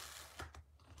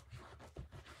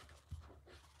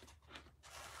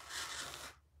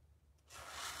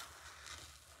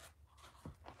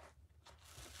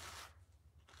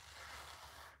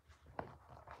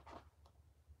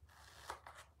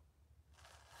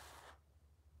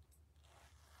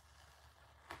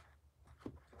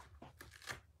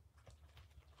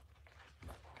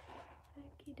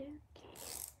 Okie dokie.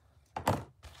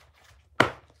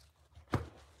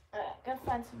 Gotta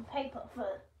find some paper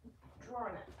for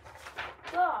drawing it.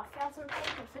 Oh, I found some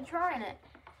paper for drawing it.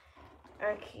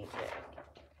 Okie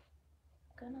dokie.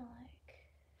 Gonna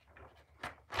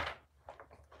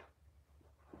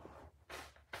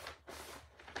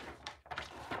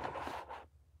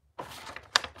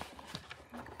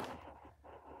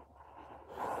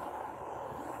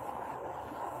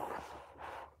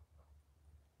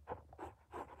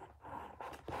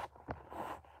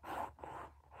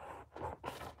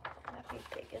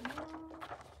big enough.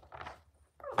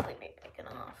 Probably be big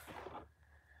enough.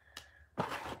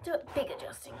 Do it bigger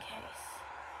just in case.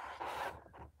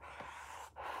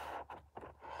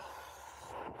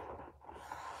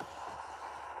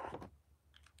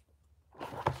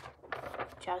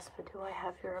 Jasper, do I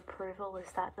have your approval?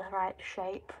 Is that the right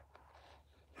shape?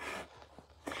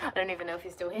 I don't even know if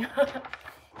he's still here.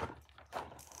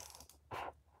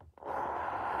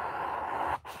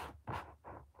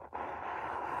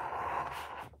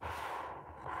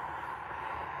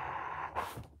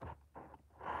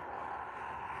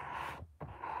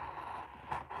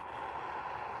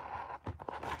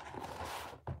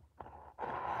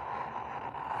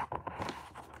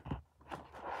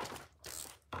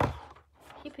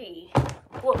 Hippie.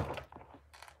 Whoa.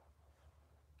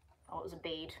 Oh, it was a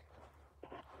bead.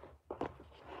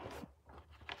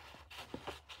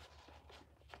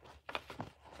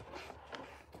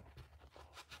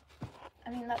 I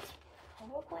mean, that's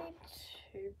probably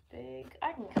too big.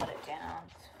 I can cut it down,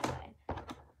 it's fine.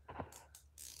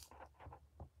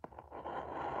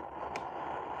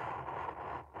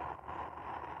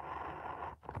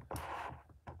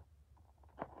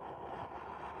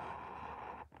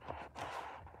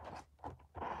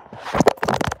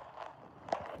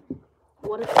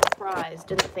 What a surprise.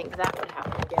 Didn't think that would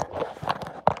happen again.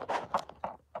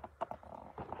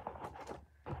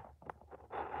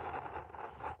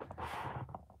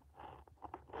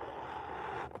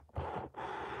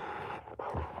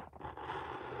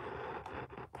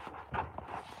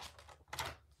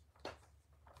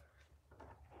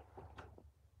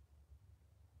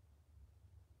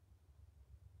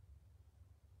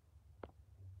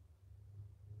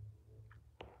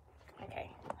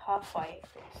 Okay, halfway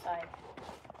through the side.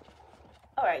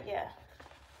 Alright, yeah.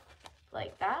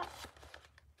 Like that.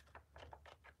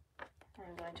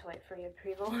 I'm going to wait for your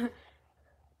approval.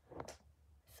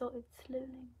 Sort it slowly.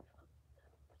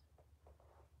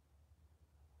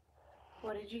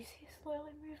 What did you see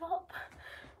slowly move up?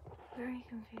 Very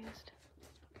confused.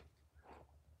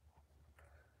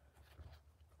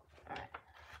 Alright.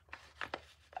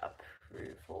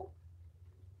 Approval.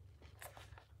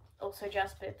 Also,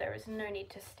 Jasper, there is no need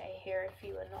to stay here if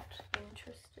you are not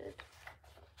interested.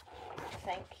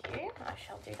 Thank you. I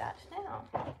shall do that now.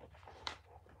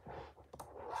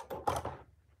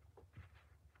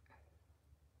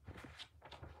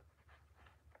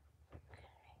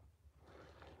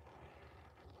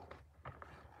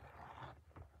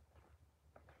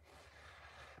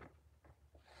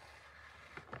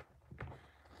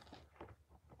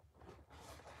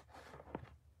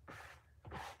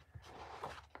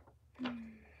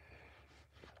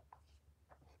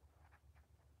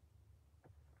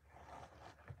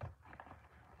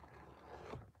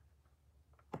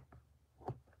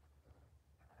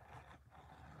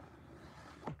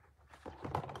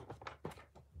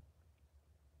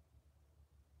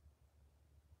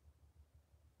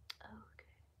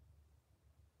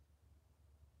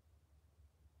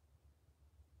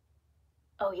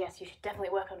 Oh yes, you should definitely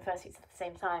work on fursuits at the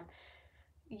same time.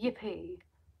 Yippee.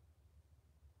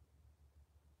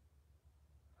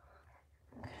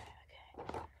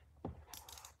 Okay.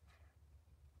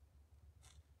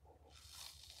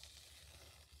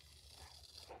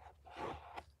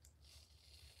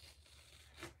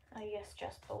 Oh yes,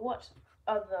 Jasper, what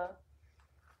other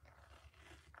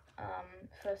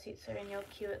fursuits are in your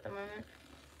queue at the moment?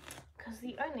 Because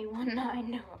the only one I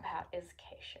know about is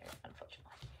Keisho, unfortunately.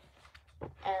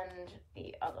 And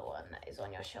the other one that is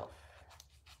on your shelf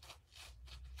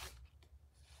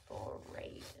for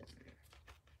Raiden.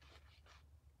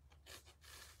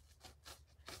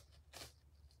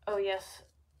 Oh yes.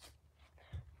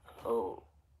 Oh.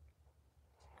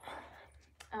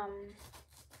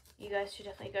 You guys should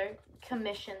definitely go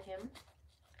commission him.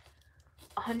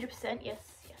 100%, yes,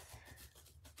 yes.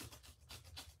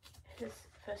 His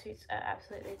fursuits are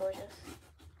absolutely gorgeous.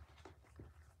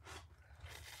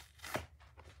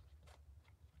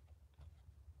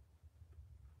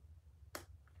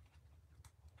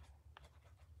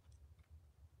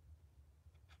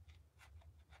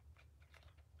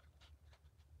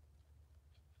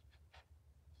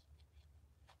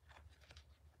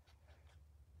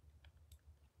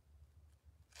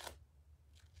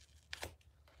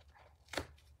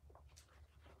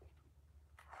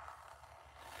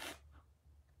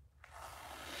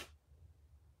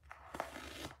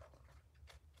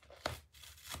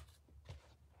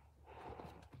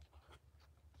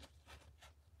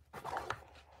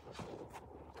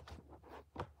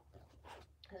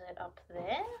 Is it up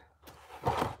there?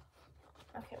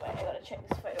 Okay, wait, I gotta check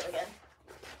this photo again.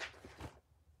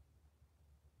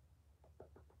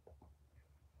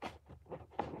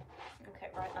 Okay,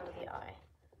 right under the eye.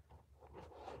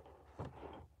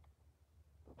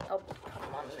 I'll put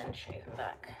him on and then shave him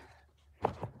back.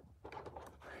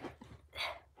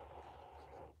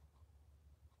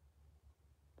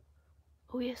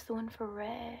 Oh yes, the one for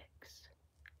Rex.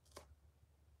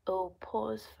 Oh,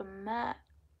 pause for Matt.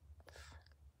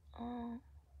 Oh.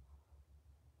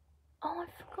 Oh, I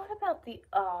forgot about the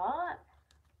art.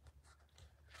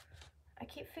 I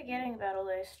keep forgetting about all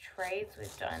those trades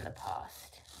we've done in the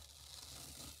past.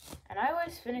 And I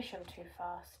always finish them too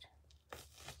fast.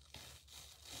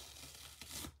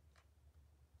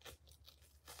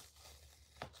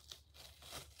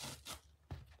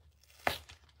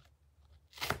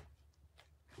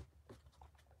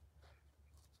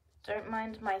 Don't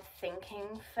mind my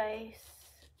thinking face.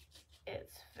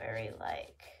 It's very,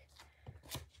 like,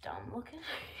 dumb looking.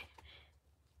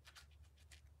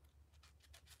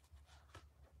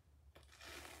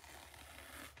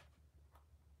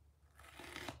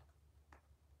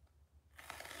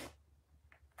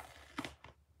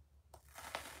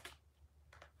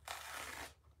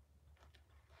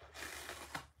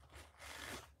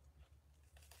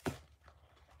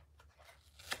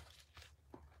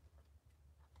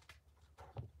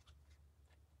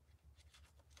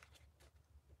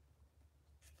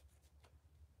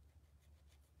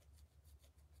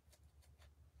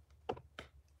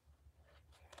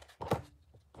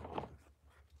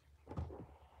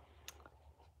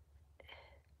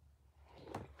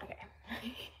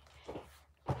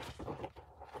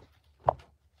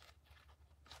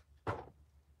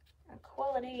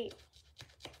 Quality.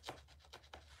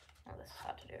 Oh, this is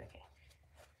hard to do, okay.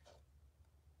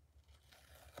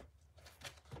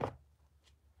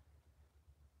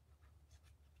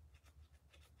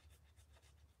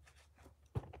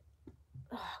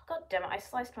 Oh, God damn it, I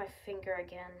sliced my finger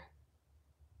again.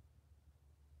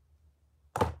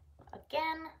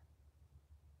 Again?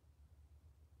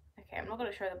 Okay, I'm not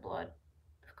gonna show the blood,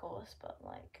 of course, but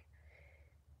like...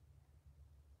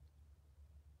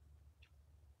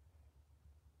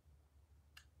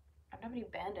 I don't have any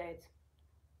band-aids.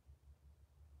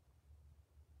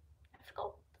 I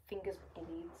forgot fingers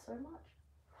bleed so much.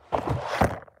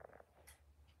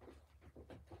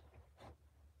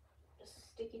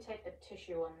 Just sticky tape the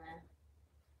tissue on there.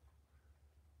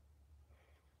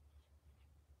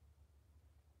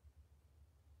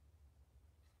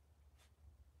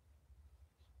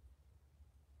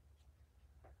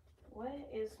 Where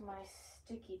is my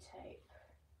sticky tape?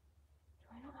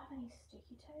 Do I not have any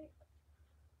sticky tape?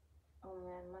 Oh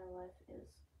man, my life is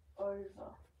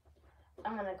over.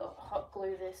 I'm gonna go hot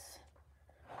glue this.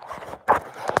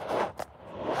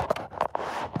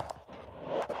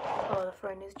 Oh, the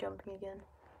phone is jumping again.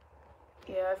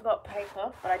 Yeah, I've got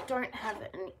paper, but I don't have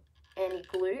any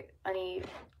glue. I need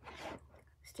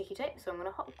sticky tape, so I'm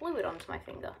gonna hot glue it onto my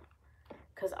finger.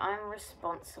 Because I'm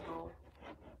responsible.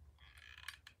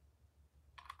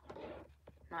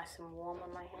 Nice and warm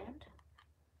on my hand.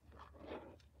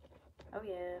 Oh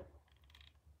yeah.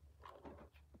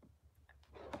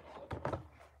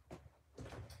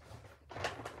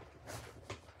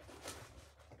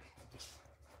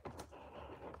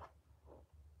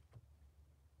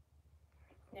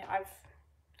 I've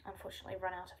unfortunately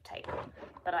run out of tape,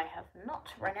 but I have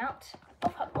not run out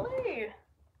of hot glue.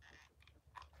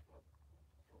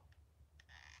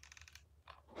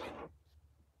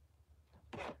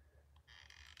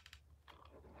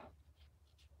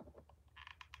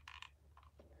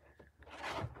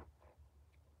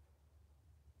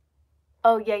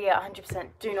 Oh yeah, 100%.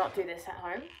 Do not do this at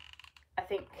home. I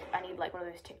think I need like one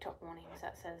of those TikTok warnings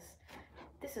that says,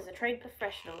 this is a trained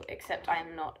professional, except I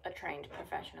am not a trained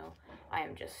professional. I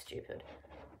am just stupid.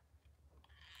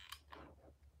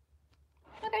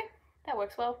 Okay, that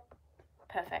works well.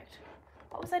 Perfect.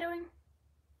 What was I doing?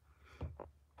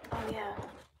 Oh yeah.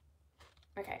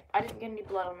 Okay, I didn't get any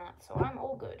blood on that, so I'm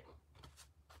all good.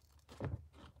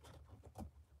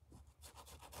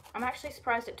 I'm actually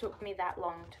surprised it took me that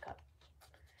long to cut.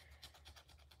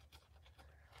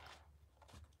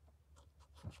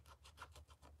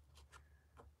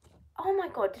 Oh my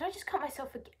god, did I just cut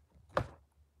myself again?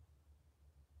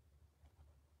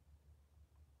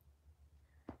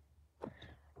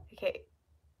 Okay.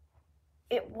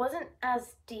 It wasn't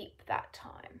as deep that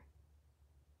time.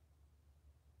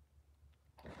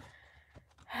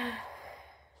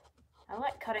 I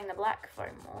like cutting the black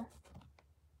foam more.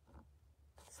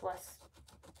 It's less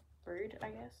rude, I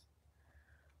guess.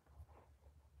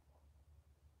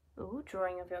 Ooh,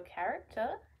 drawing of your character.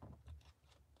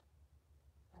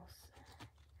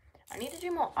 I need to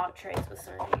do more art trades with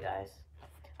some of you guys.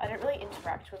 I don't really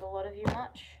interact with a lot of you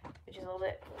much, which is a little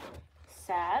bit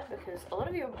sad because a lot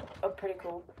of you are pretty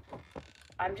cool.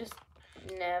 I'm just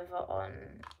never on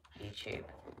YouTube.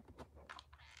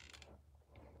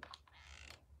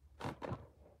 Oh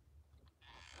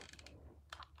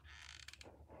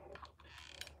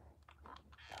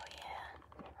yeah,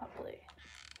 hot blue.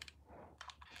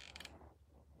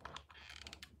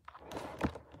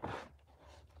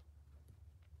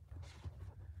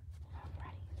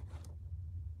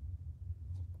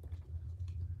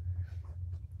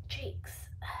 Cheeks.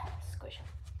 Squish.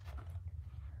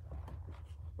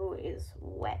 Ooh, it is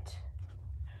wet.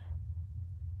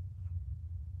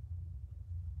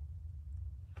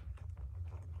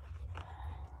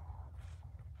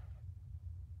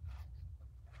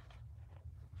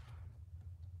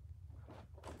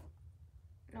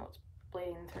 No, it's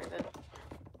bleeding through the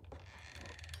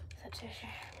tissue.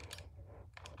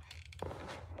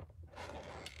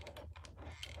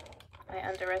 I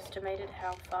underestimated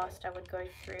how fast I would go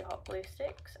through hot glue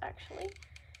sticks, actually.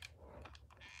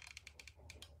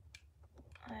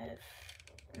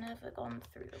 I've never gone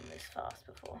through them this fast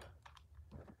before.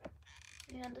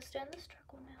 You understand the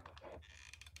struggle now.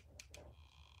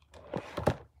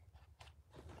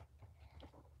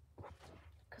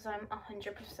 Because I'm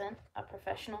 100% a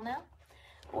professional now.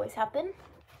 Always have been.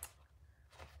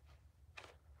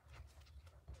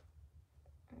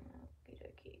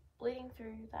 Okey-dokey. Bleeding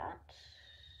through that.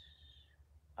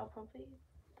 I'll probably...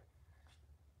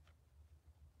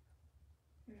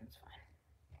 That's fine.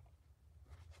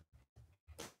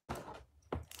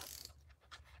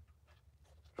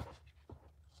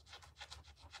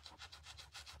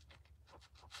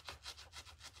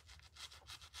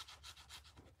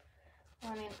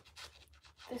 I mean,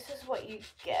 this is what you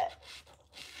get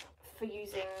for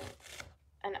using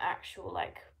an actual,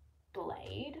 like,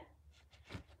 blade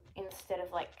instead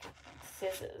of, like,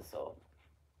 scissors or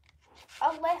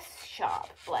a less sharp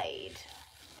blade.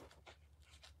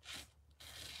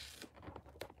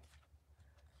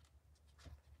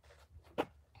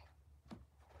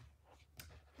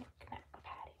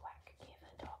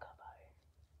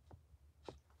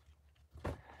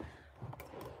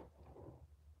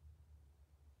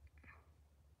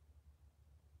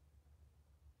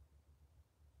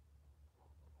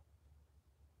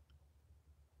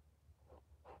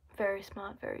 Very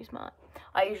smart, very smart.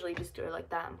 I usually just do it like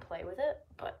that and play with it,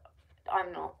 but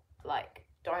I'm not, like,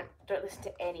 don't listen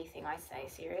to anything I say,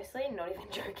 seriously, not even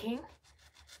joking.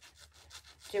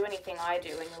 Do anything I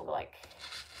do and you'll be like,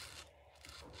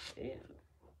 ew.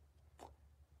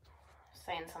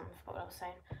 Saying something, I forgot what I was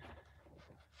saying.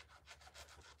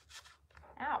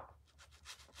 Ow.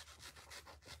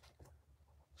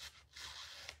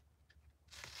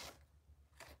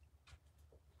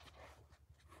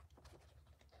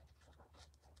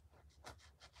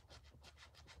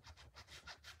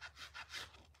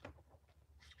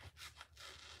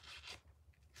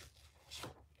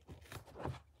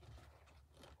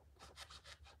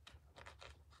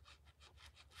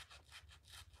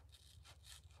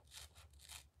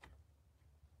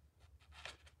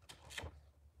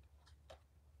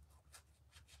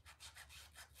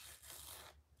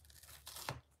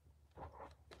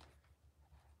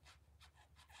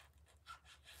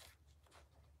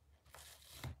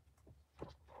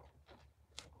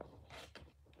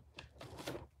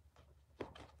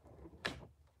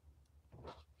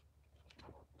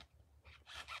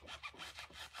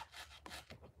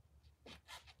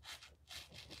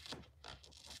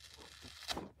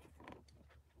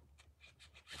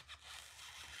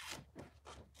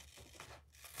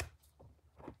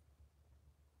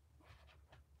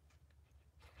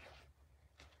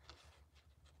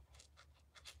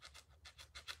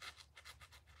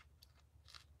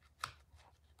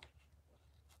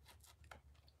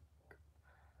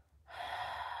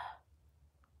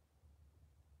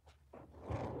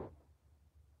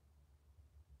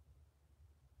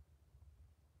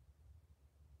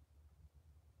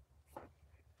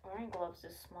 Wearing gloves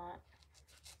is smart.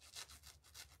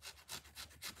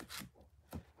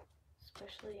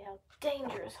 Especially how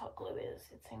dangerous hot glue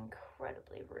is. It's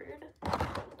incredibly rude.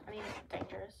 I mean,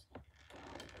 dangerous.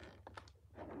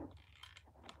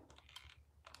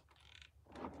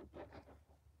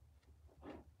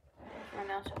 I've run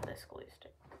out of this glue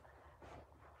stick.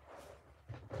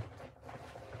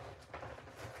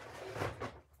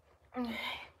 Okay.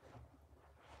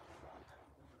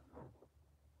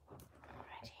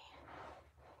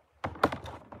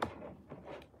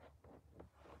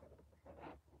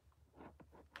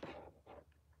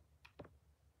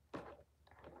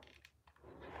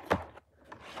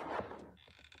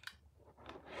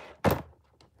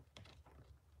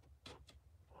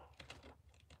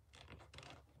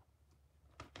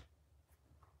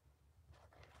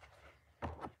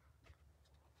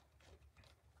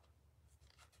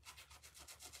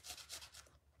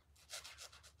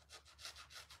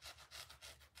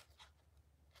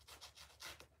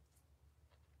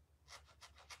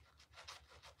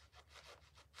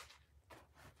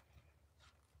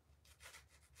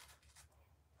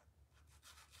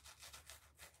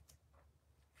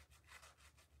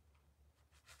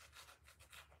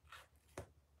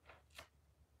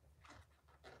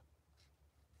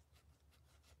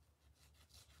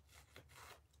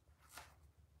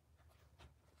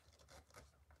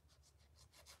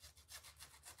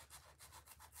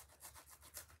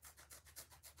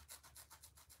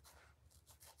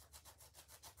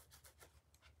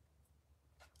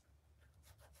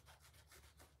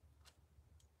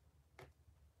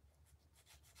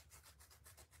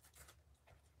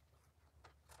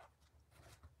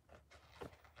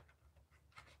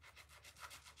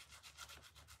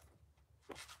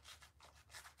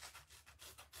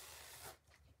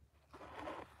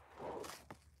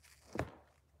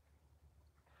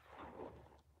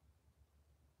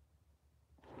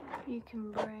 You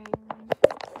can bring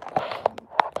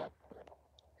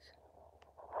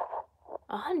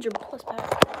 100+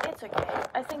 packs. It's okay.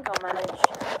 I think I'll manage.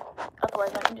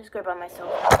 Otherwise, I can just go by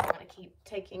myself. I don't want to keep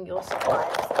taking your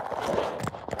supplies.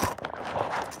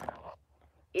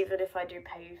 Even if I do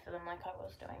pay you for them like I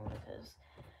was doing, because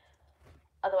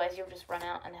otherwise you'll just run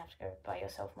out and have to go by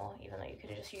yourself more, even though you could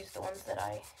have just used the ones that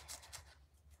I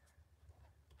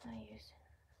used.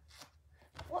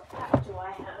 What pack do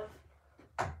I have?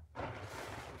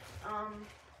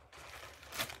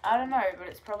 I don't know, but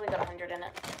it's probably got 100 in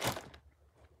it.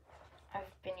 I've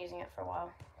been using it for a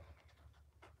while.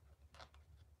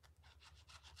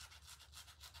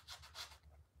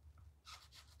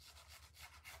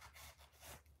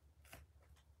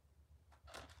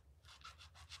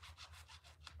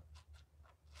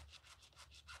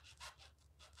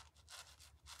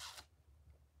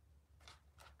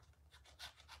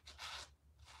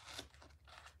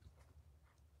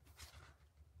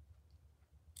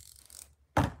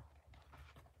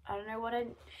 I don't know what I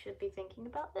should be thinking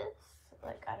about this.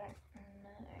 Like, I don't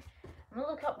know. I'm gonna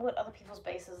look up what other people's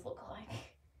bases look like.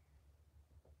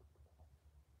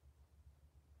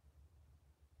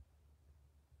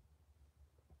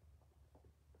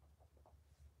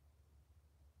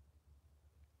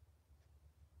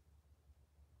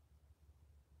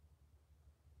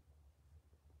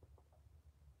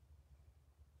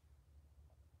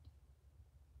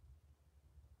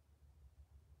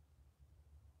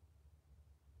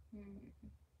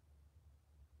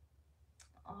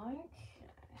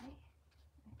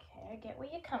 Okay, I get where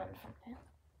you're coming from now.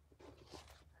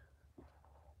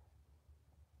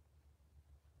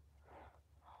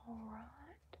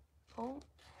 Alright. Oh,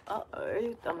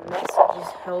 uh-oh, the message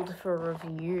is held for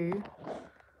review.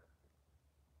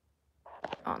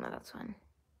 Oh no, that's fine.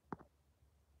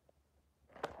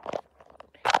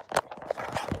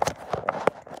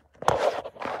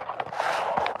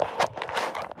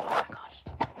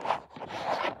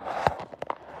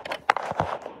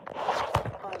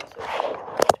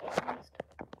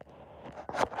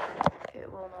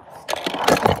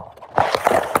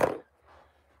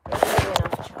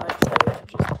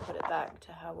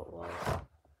 To how it was.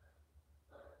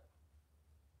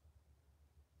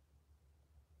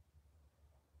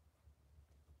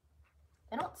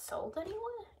 They're not sold anywhere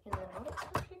in the Nordic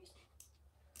countries.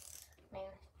 I mean,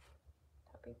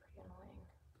 that'd be pretty annoying.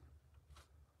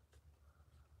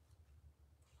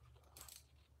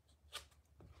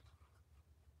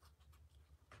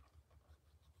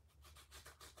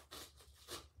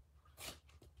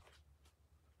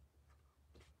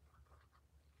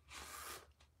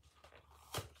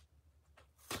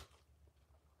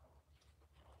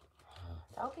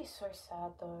 That would be so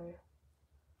sad though.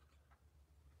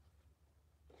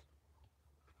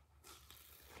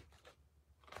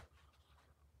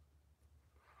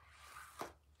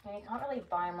 And you can't really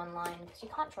buy them online because you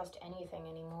can't trust anything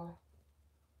anymore.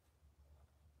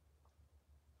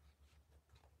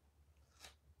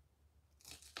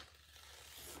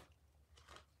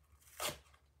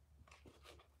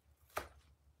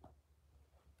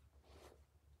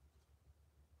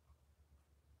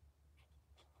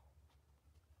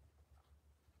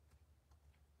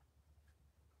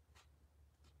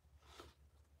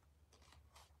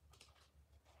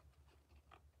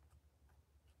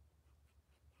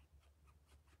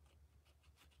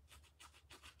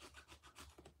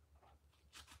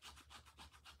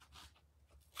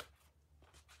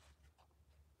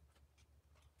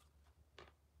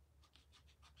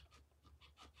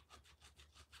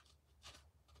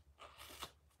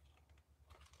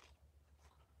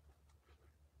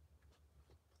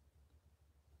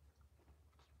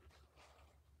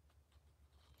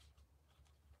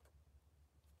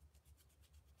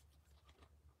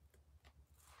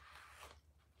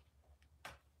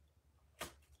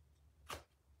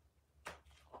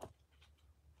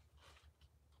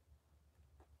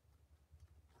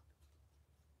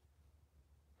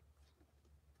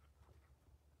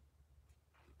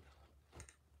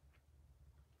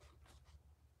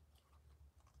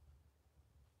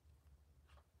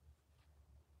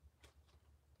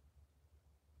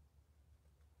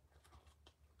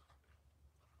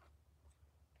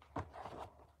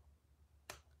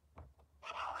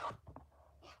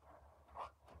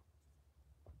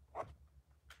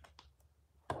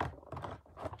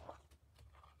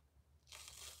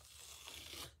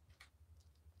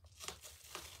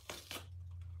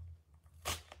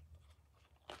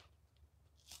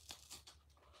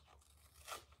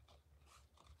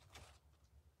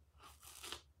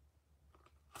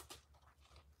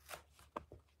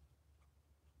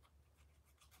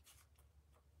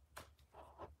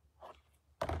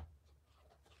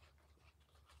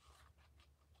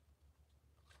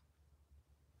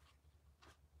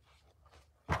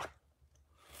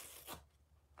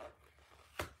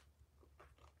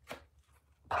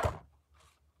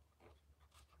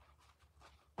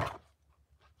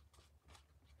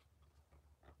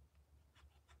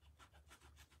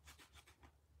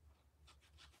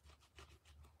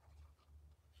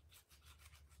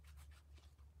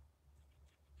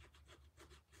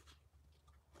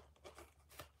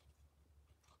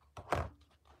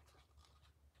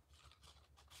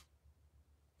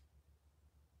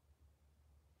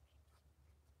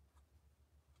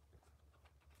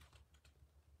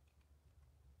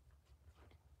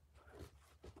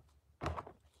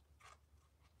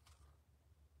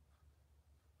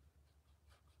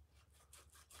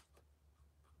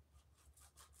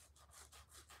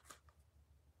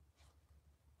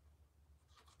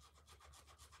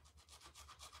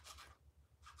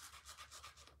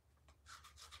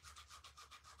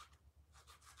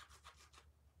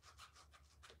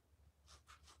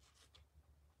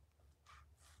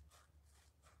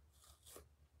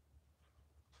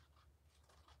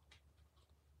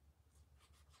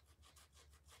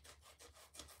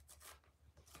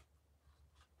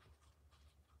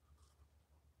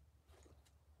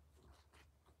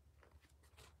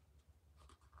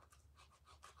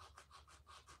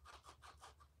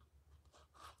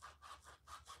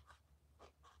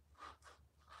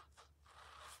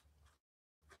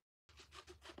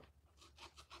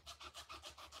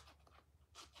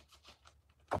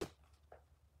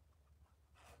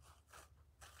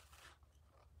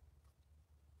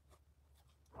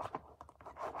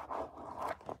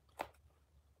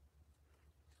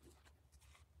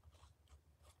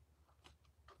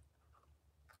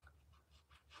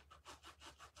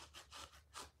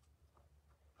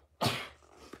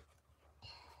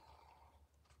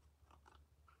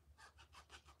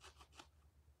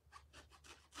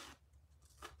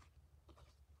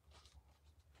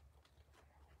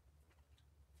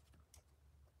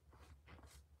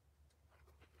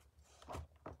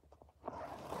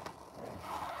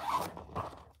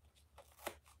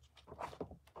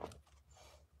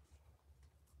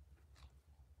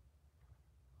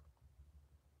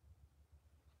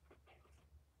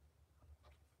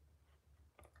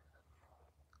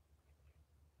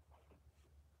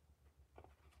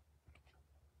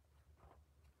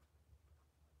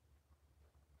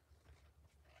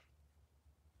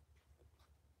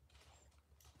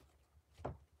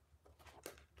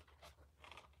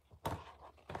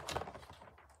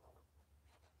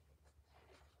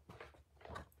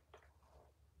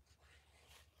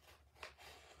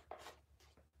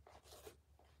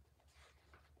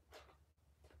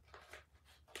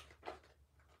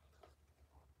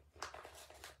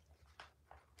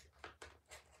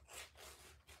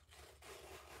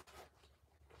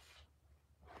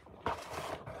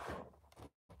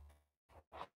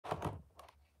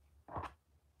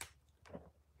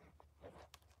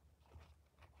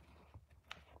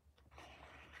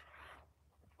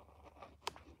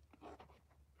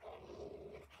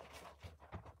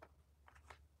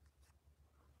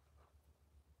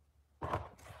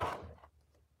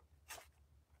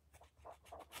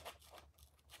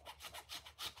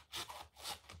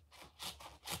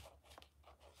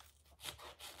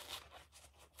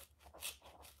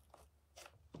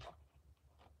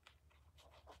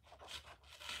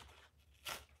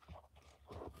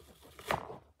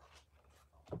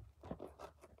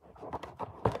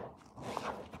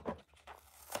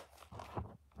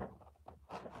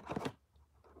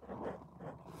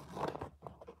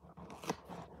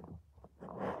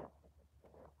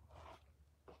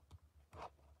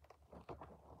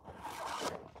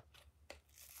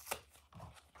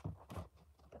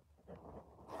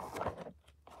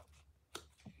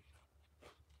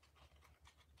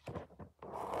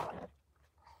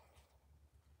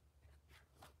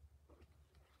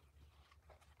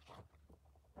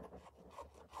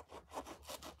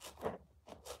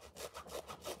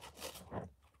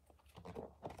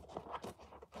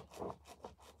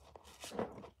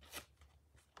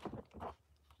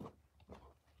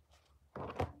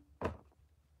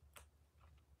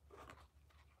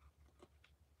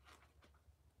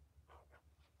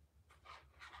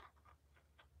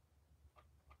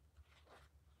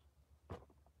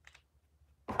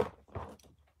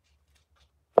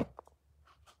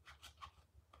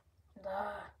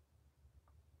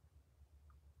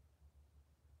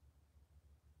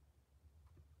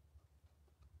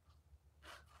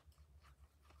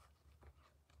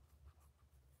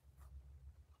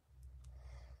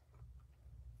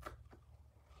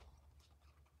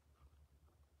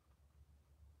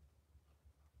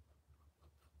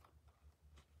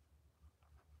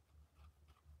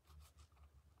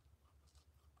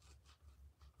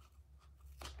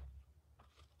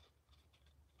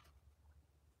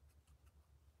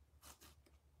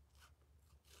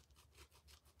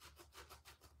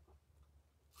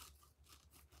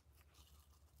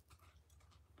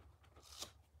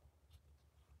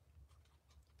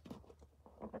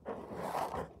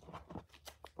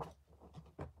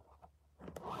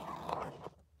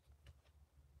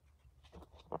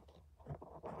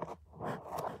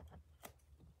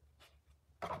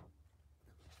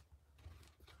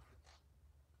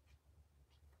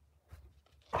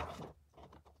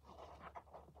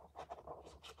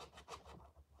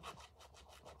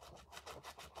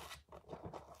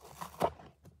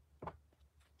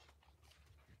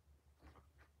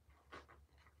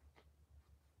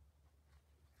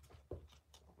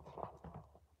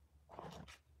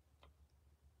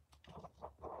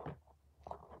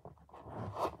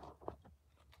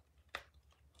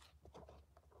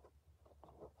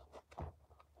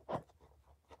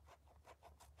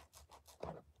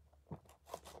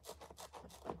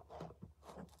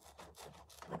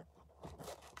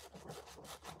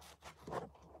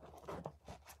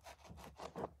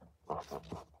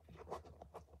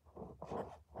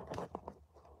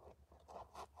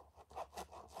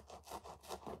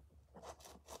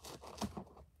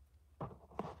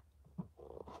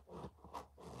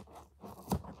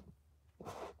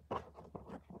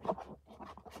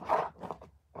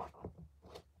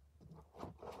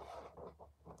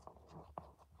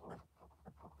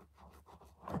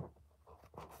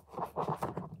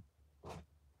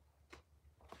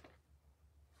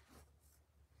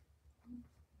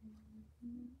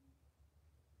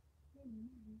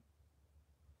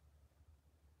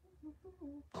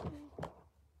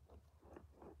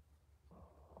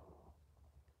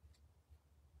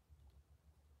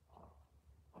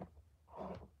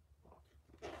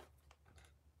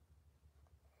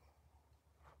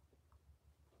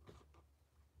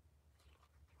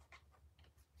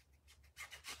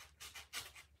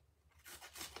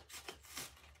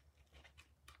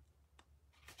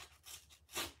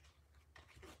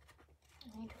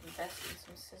 I need to invest in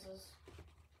some scissors.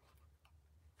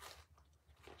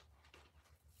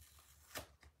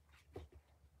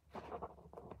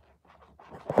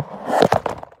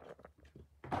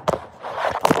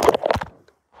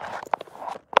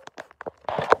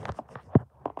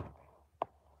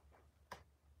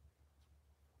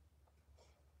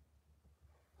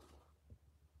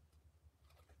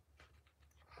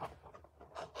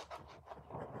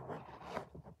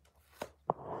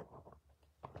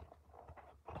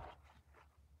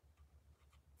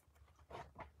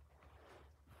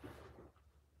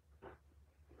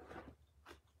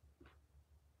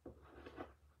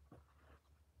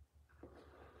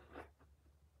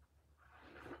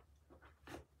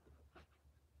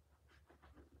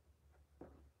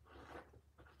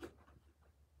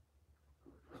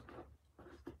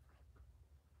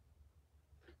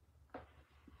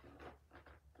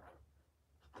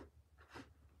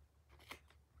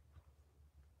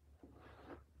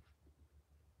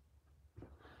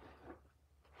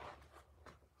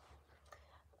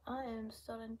 I am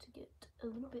starting to get a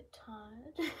little bit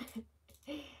tired.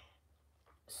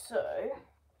 So,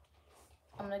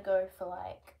 I'm gonna go for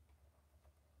like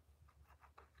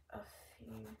a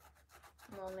few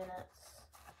more minutes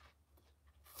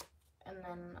and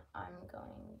then I'm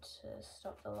going to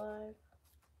stop the live.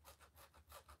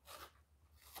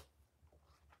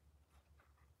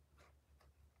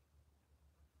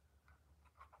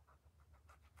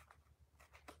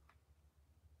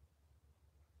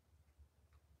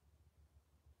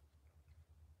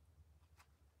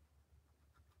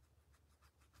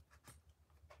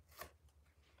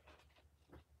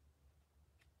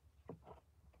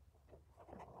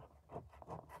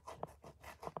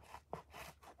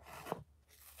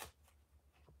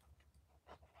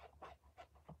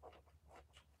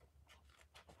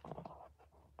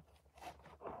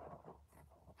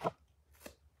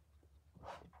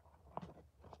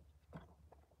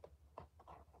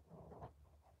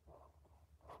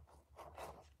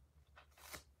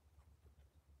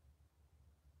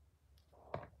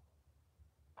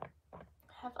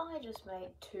 Have I just made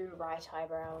 2 right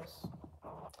eyebrows?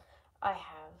 I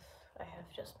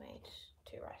have just made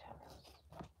 2 right eyebrows.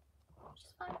 Which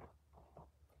is fine.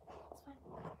 It's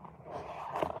fine.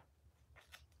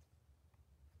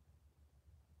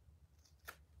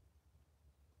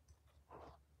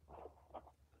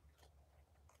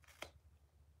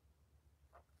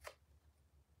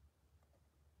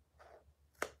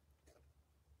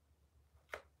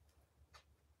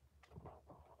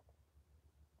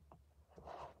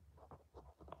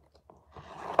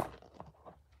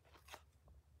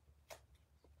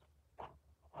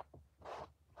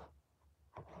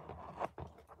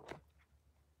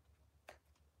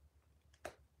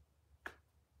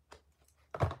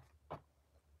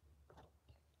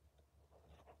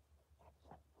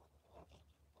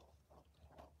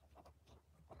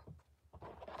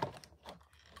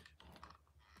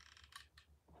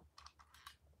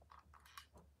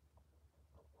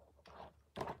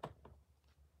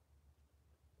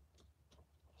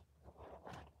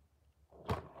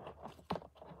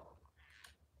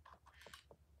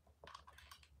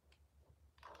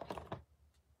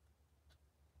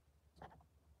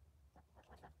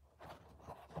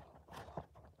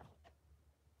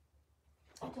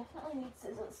 definitely need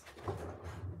scissors.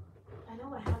 I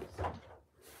know I have some.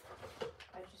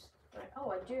 I just don't.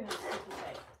 Oh, I do have sticky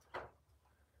tape.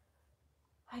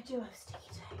 I do have sticky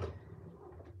tape.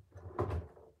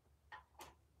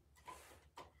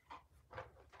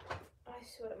 I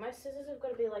swear, my scissors have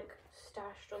got to be like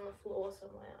stashed on the floor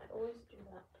somewhere. I always do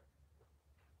that.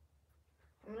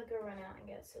 I'm gonna go run out and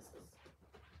get scissors.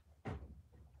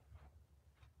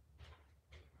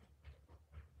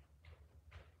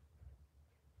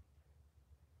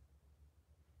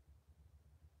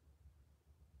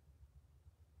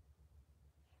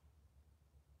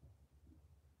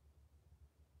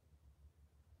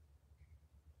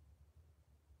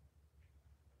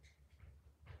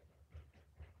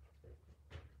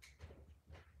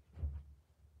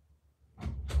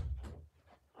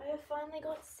 I have finally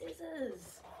got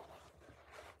scissors.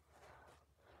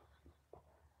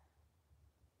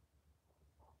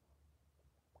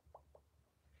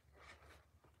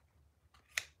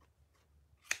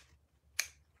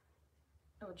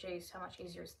 Oh geez, how much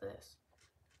easier is this?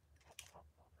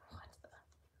 What the?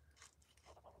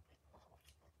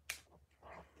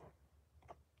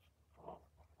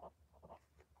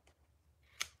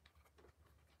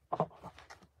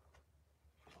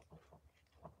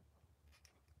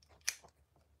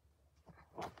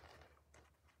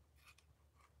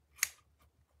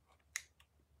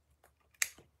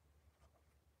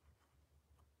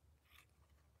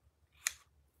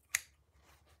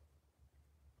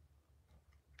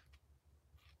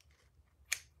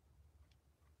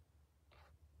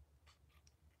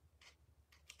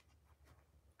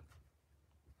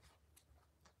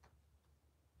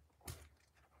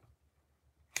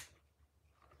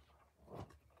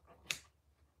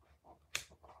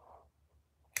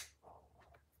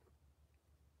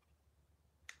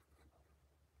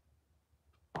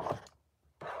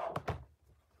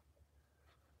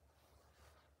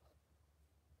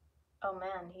 Oh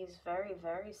man, he's very,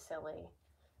 very silly.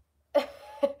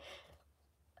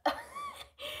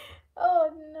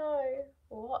 Oh no,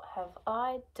 what have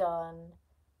I done?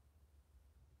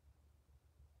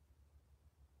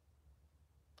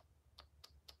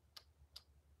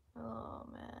 Oh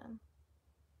man.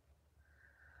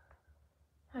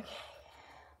 Okay.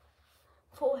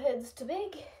 Forehead's too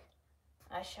big.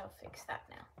 I shall fix that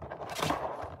now.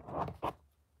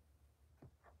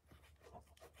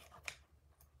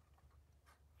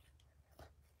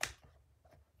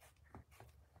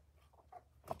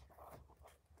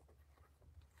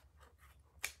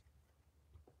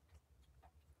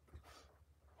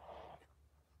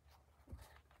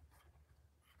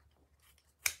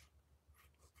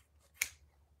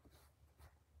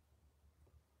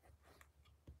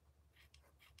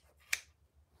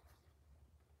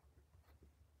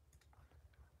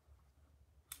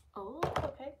 Oh,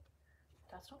 okay.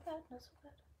 That's not bad, that's not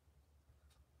bad.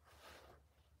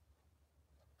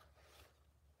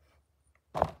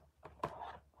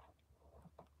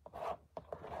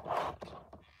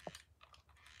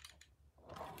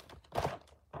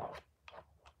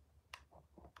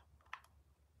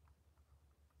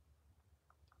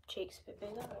 Cheeks a bit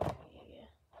bigger. Okay, yeah.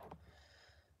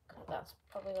 That's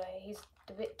probably why he's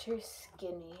a bit too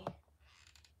skinny.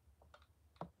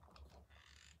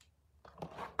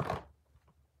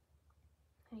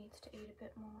 He needs to eat a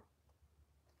bit more.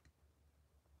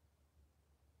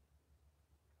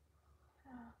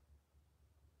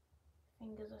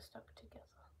 Fingers are stuck together.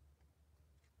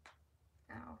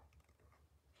 Ow.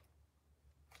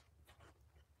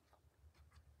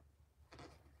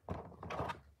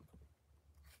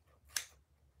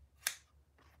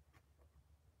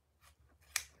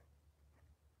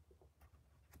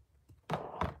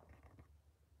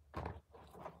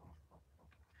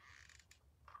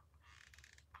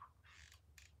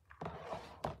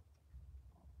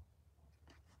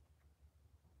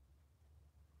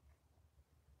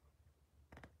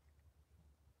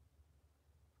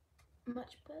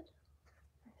 Much better?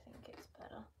 I think it's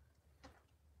better.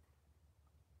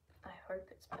 I hope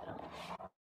it's better.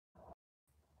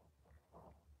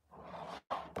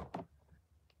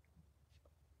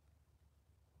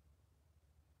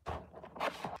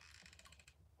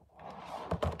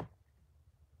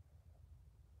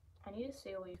 I need to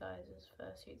see all you guys'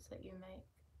 fursuits that you make.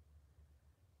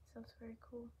 Sounds very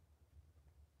cool.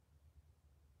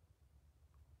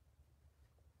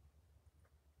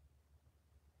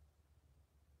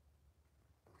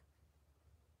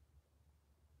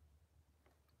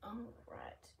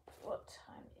 Alright, what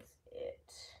time is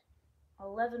it?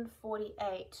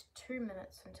 11:48, 2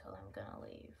 minutes until I'm gonna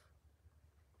leave.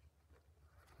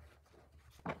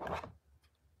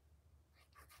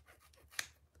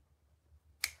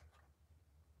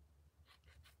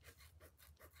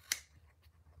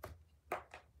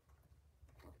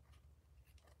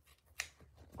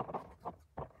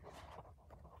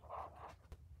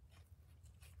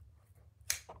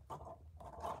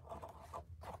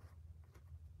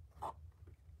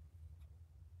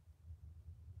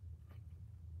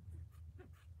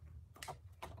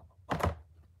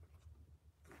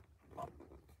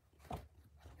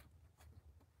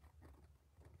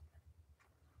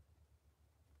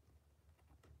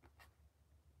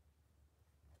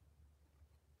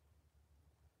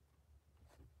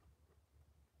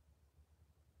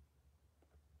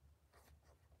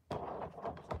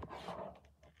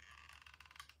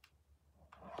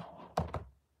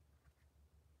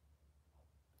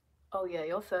 Oh yeah,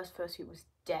 your first fursuit was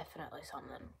definitely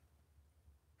something.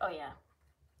 Oh yeah,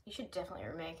 you should definitely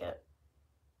remake it.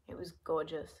 It was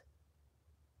gorgeous.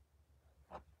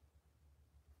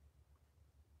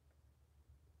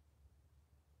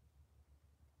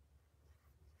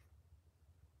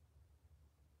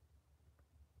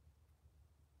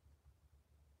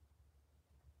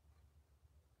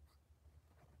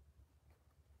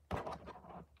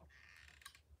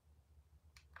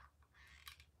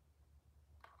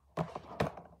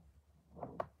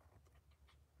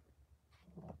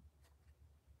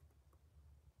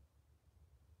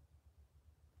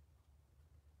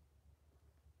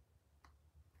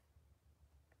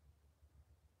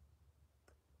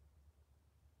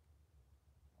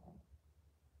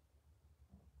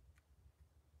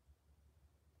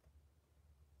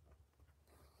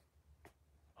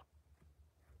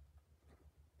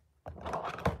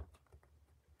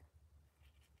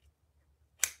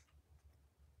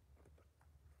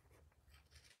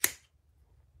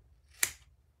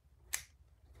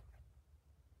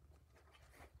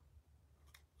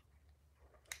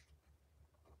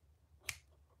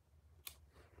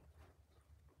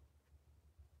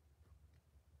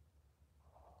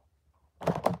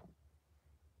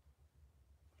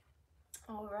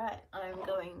 Alright, I'm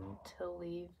going to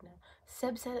leave now.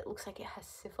 Seb said it looks like it has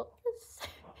syphilis.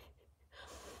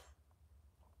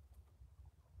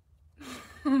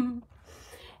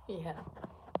 Yeah.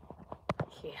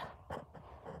 Yeah.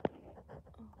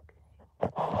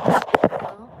 Okay.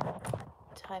 Well,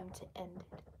 time to end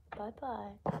it. Bye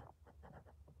bye.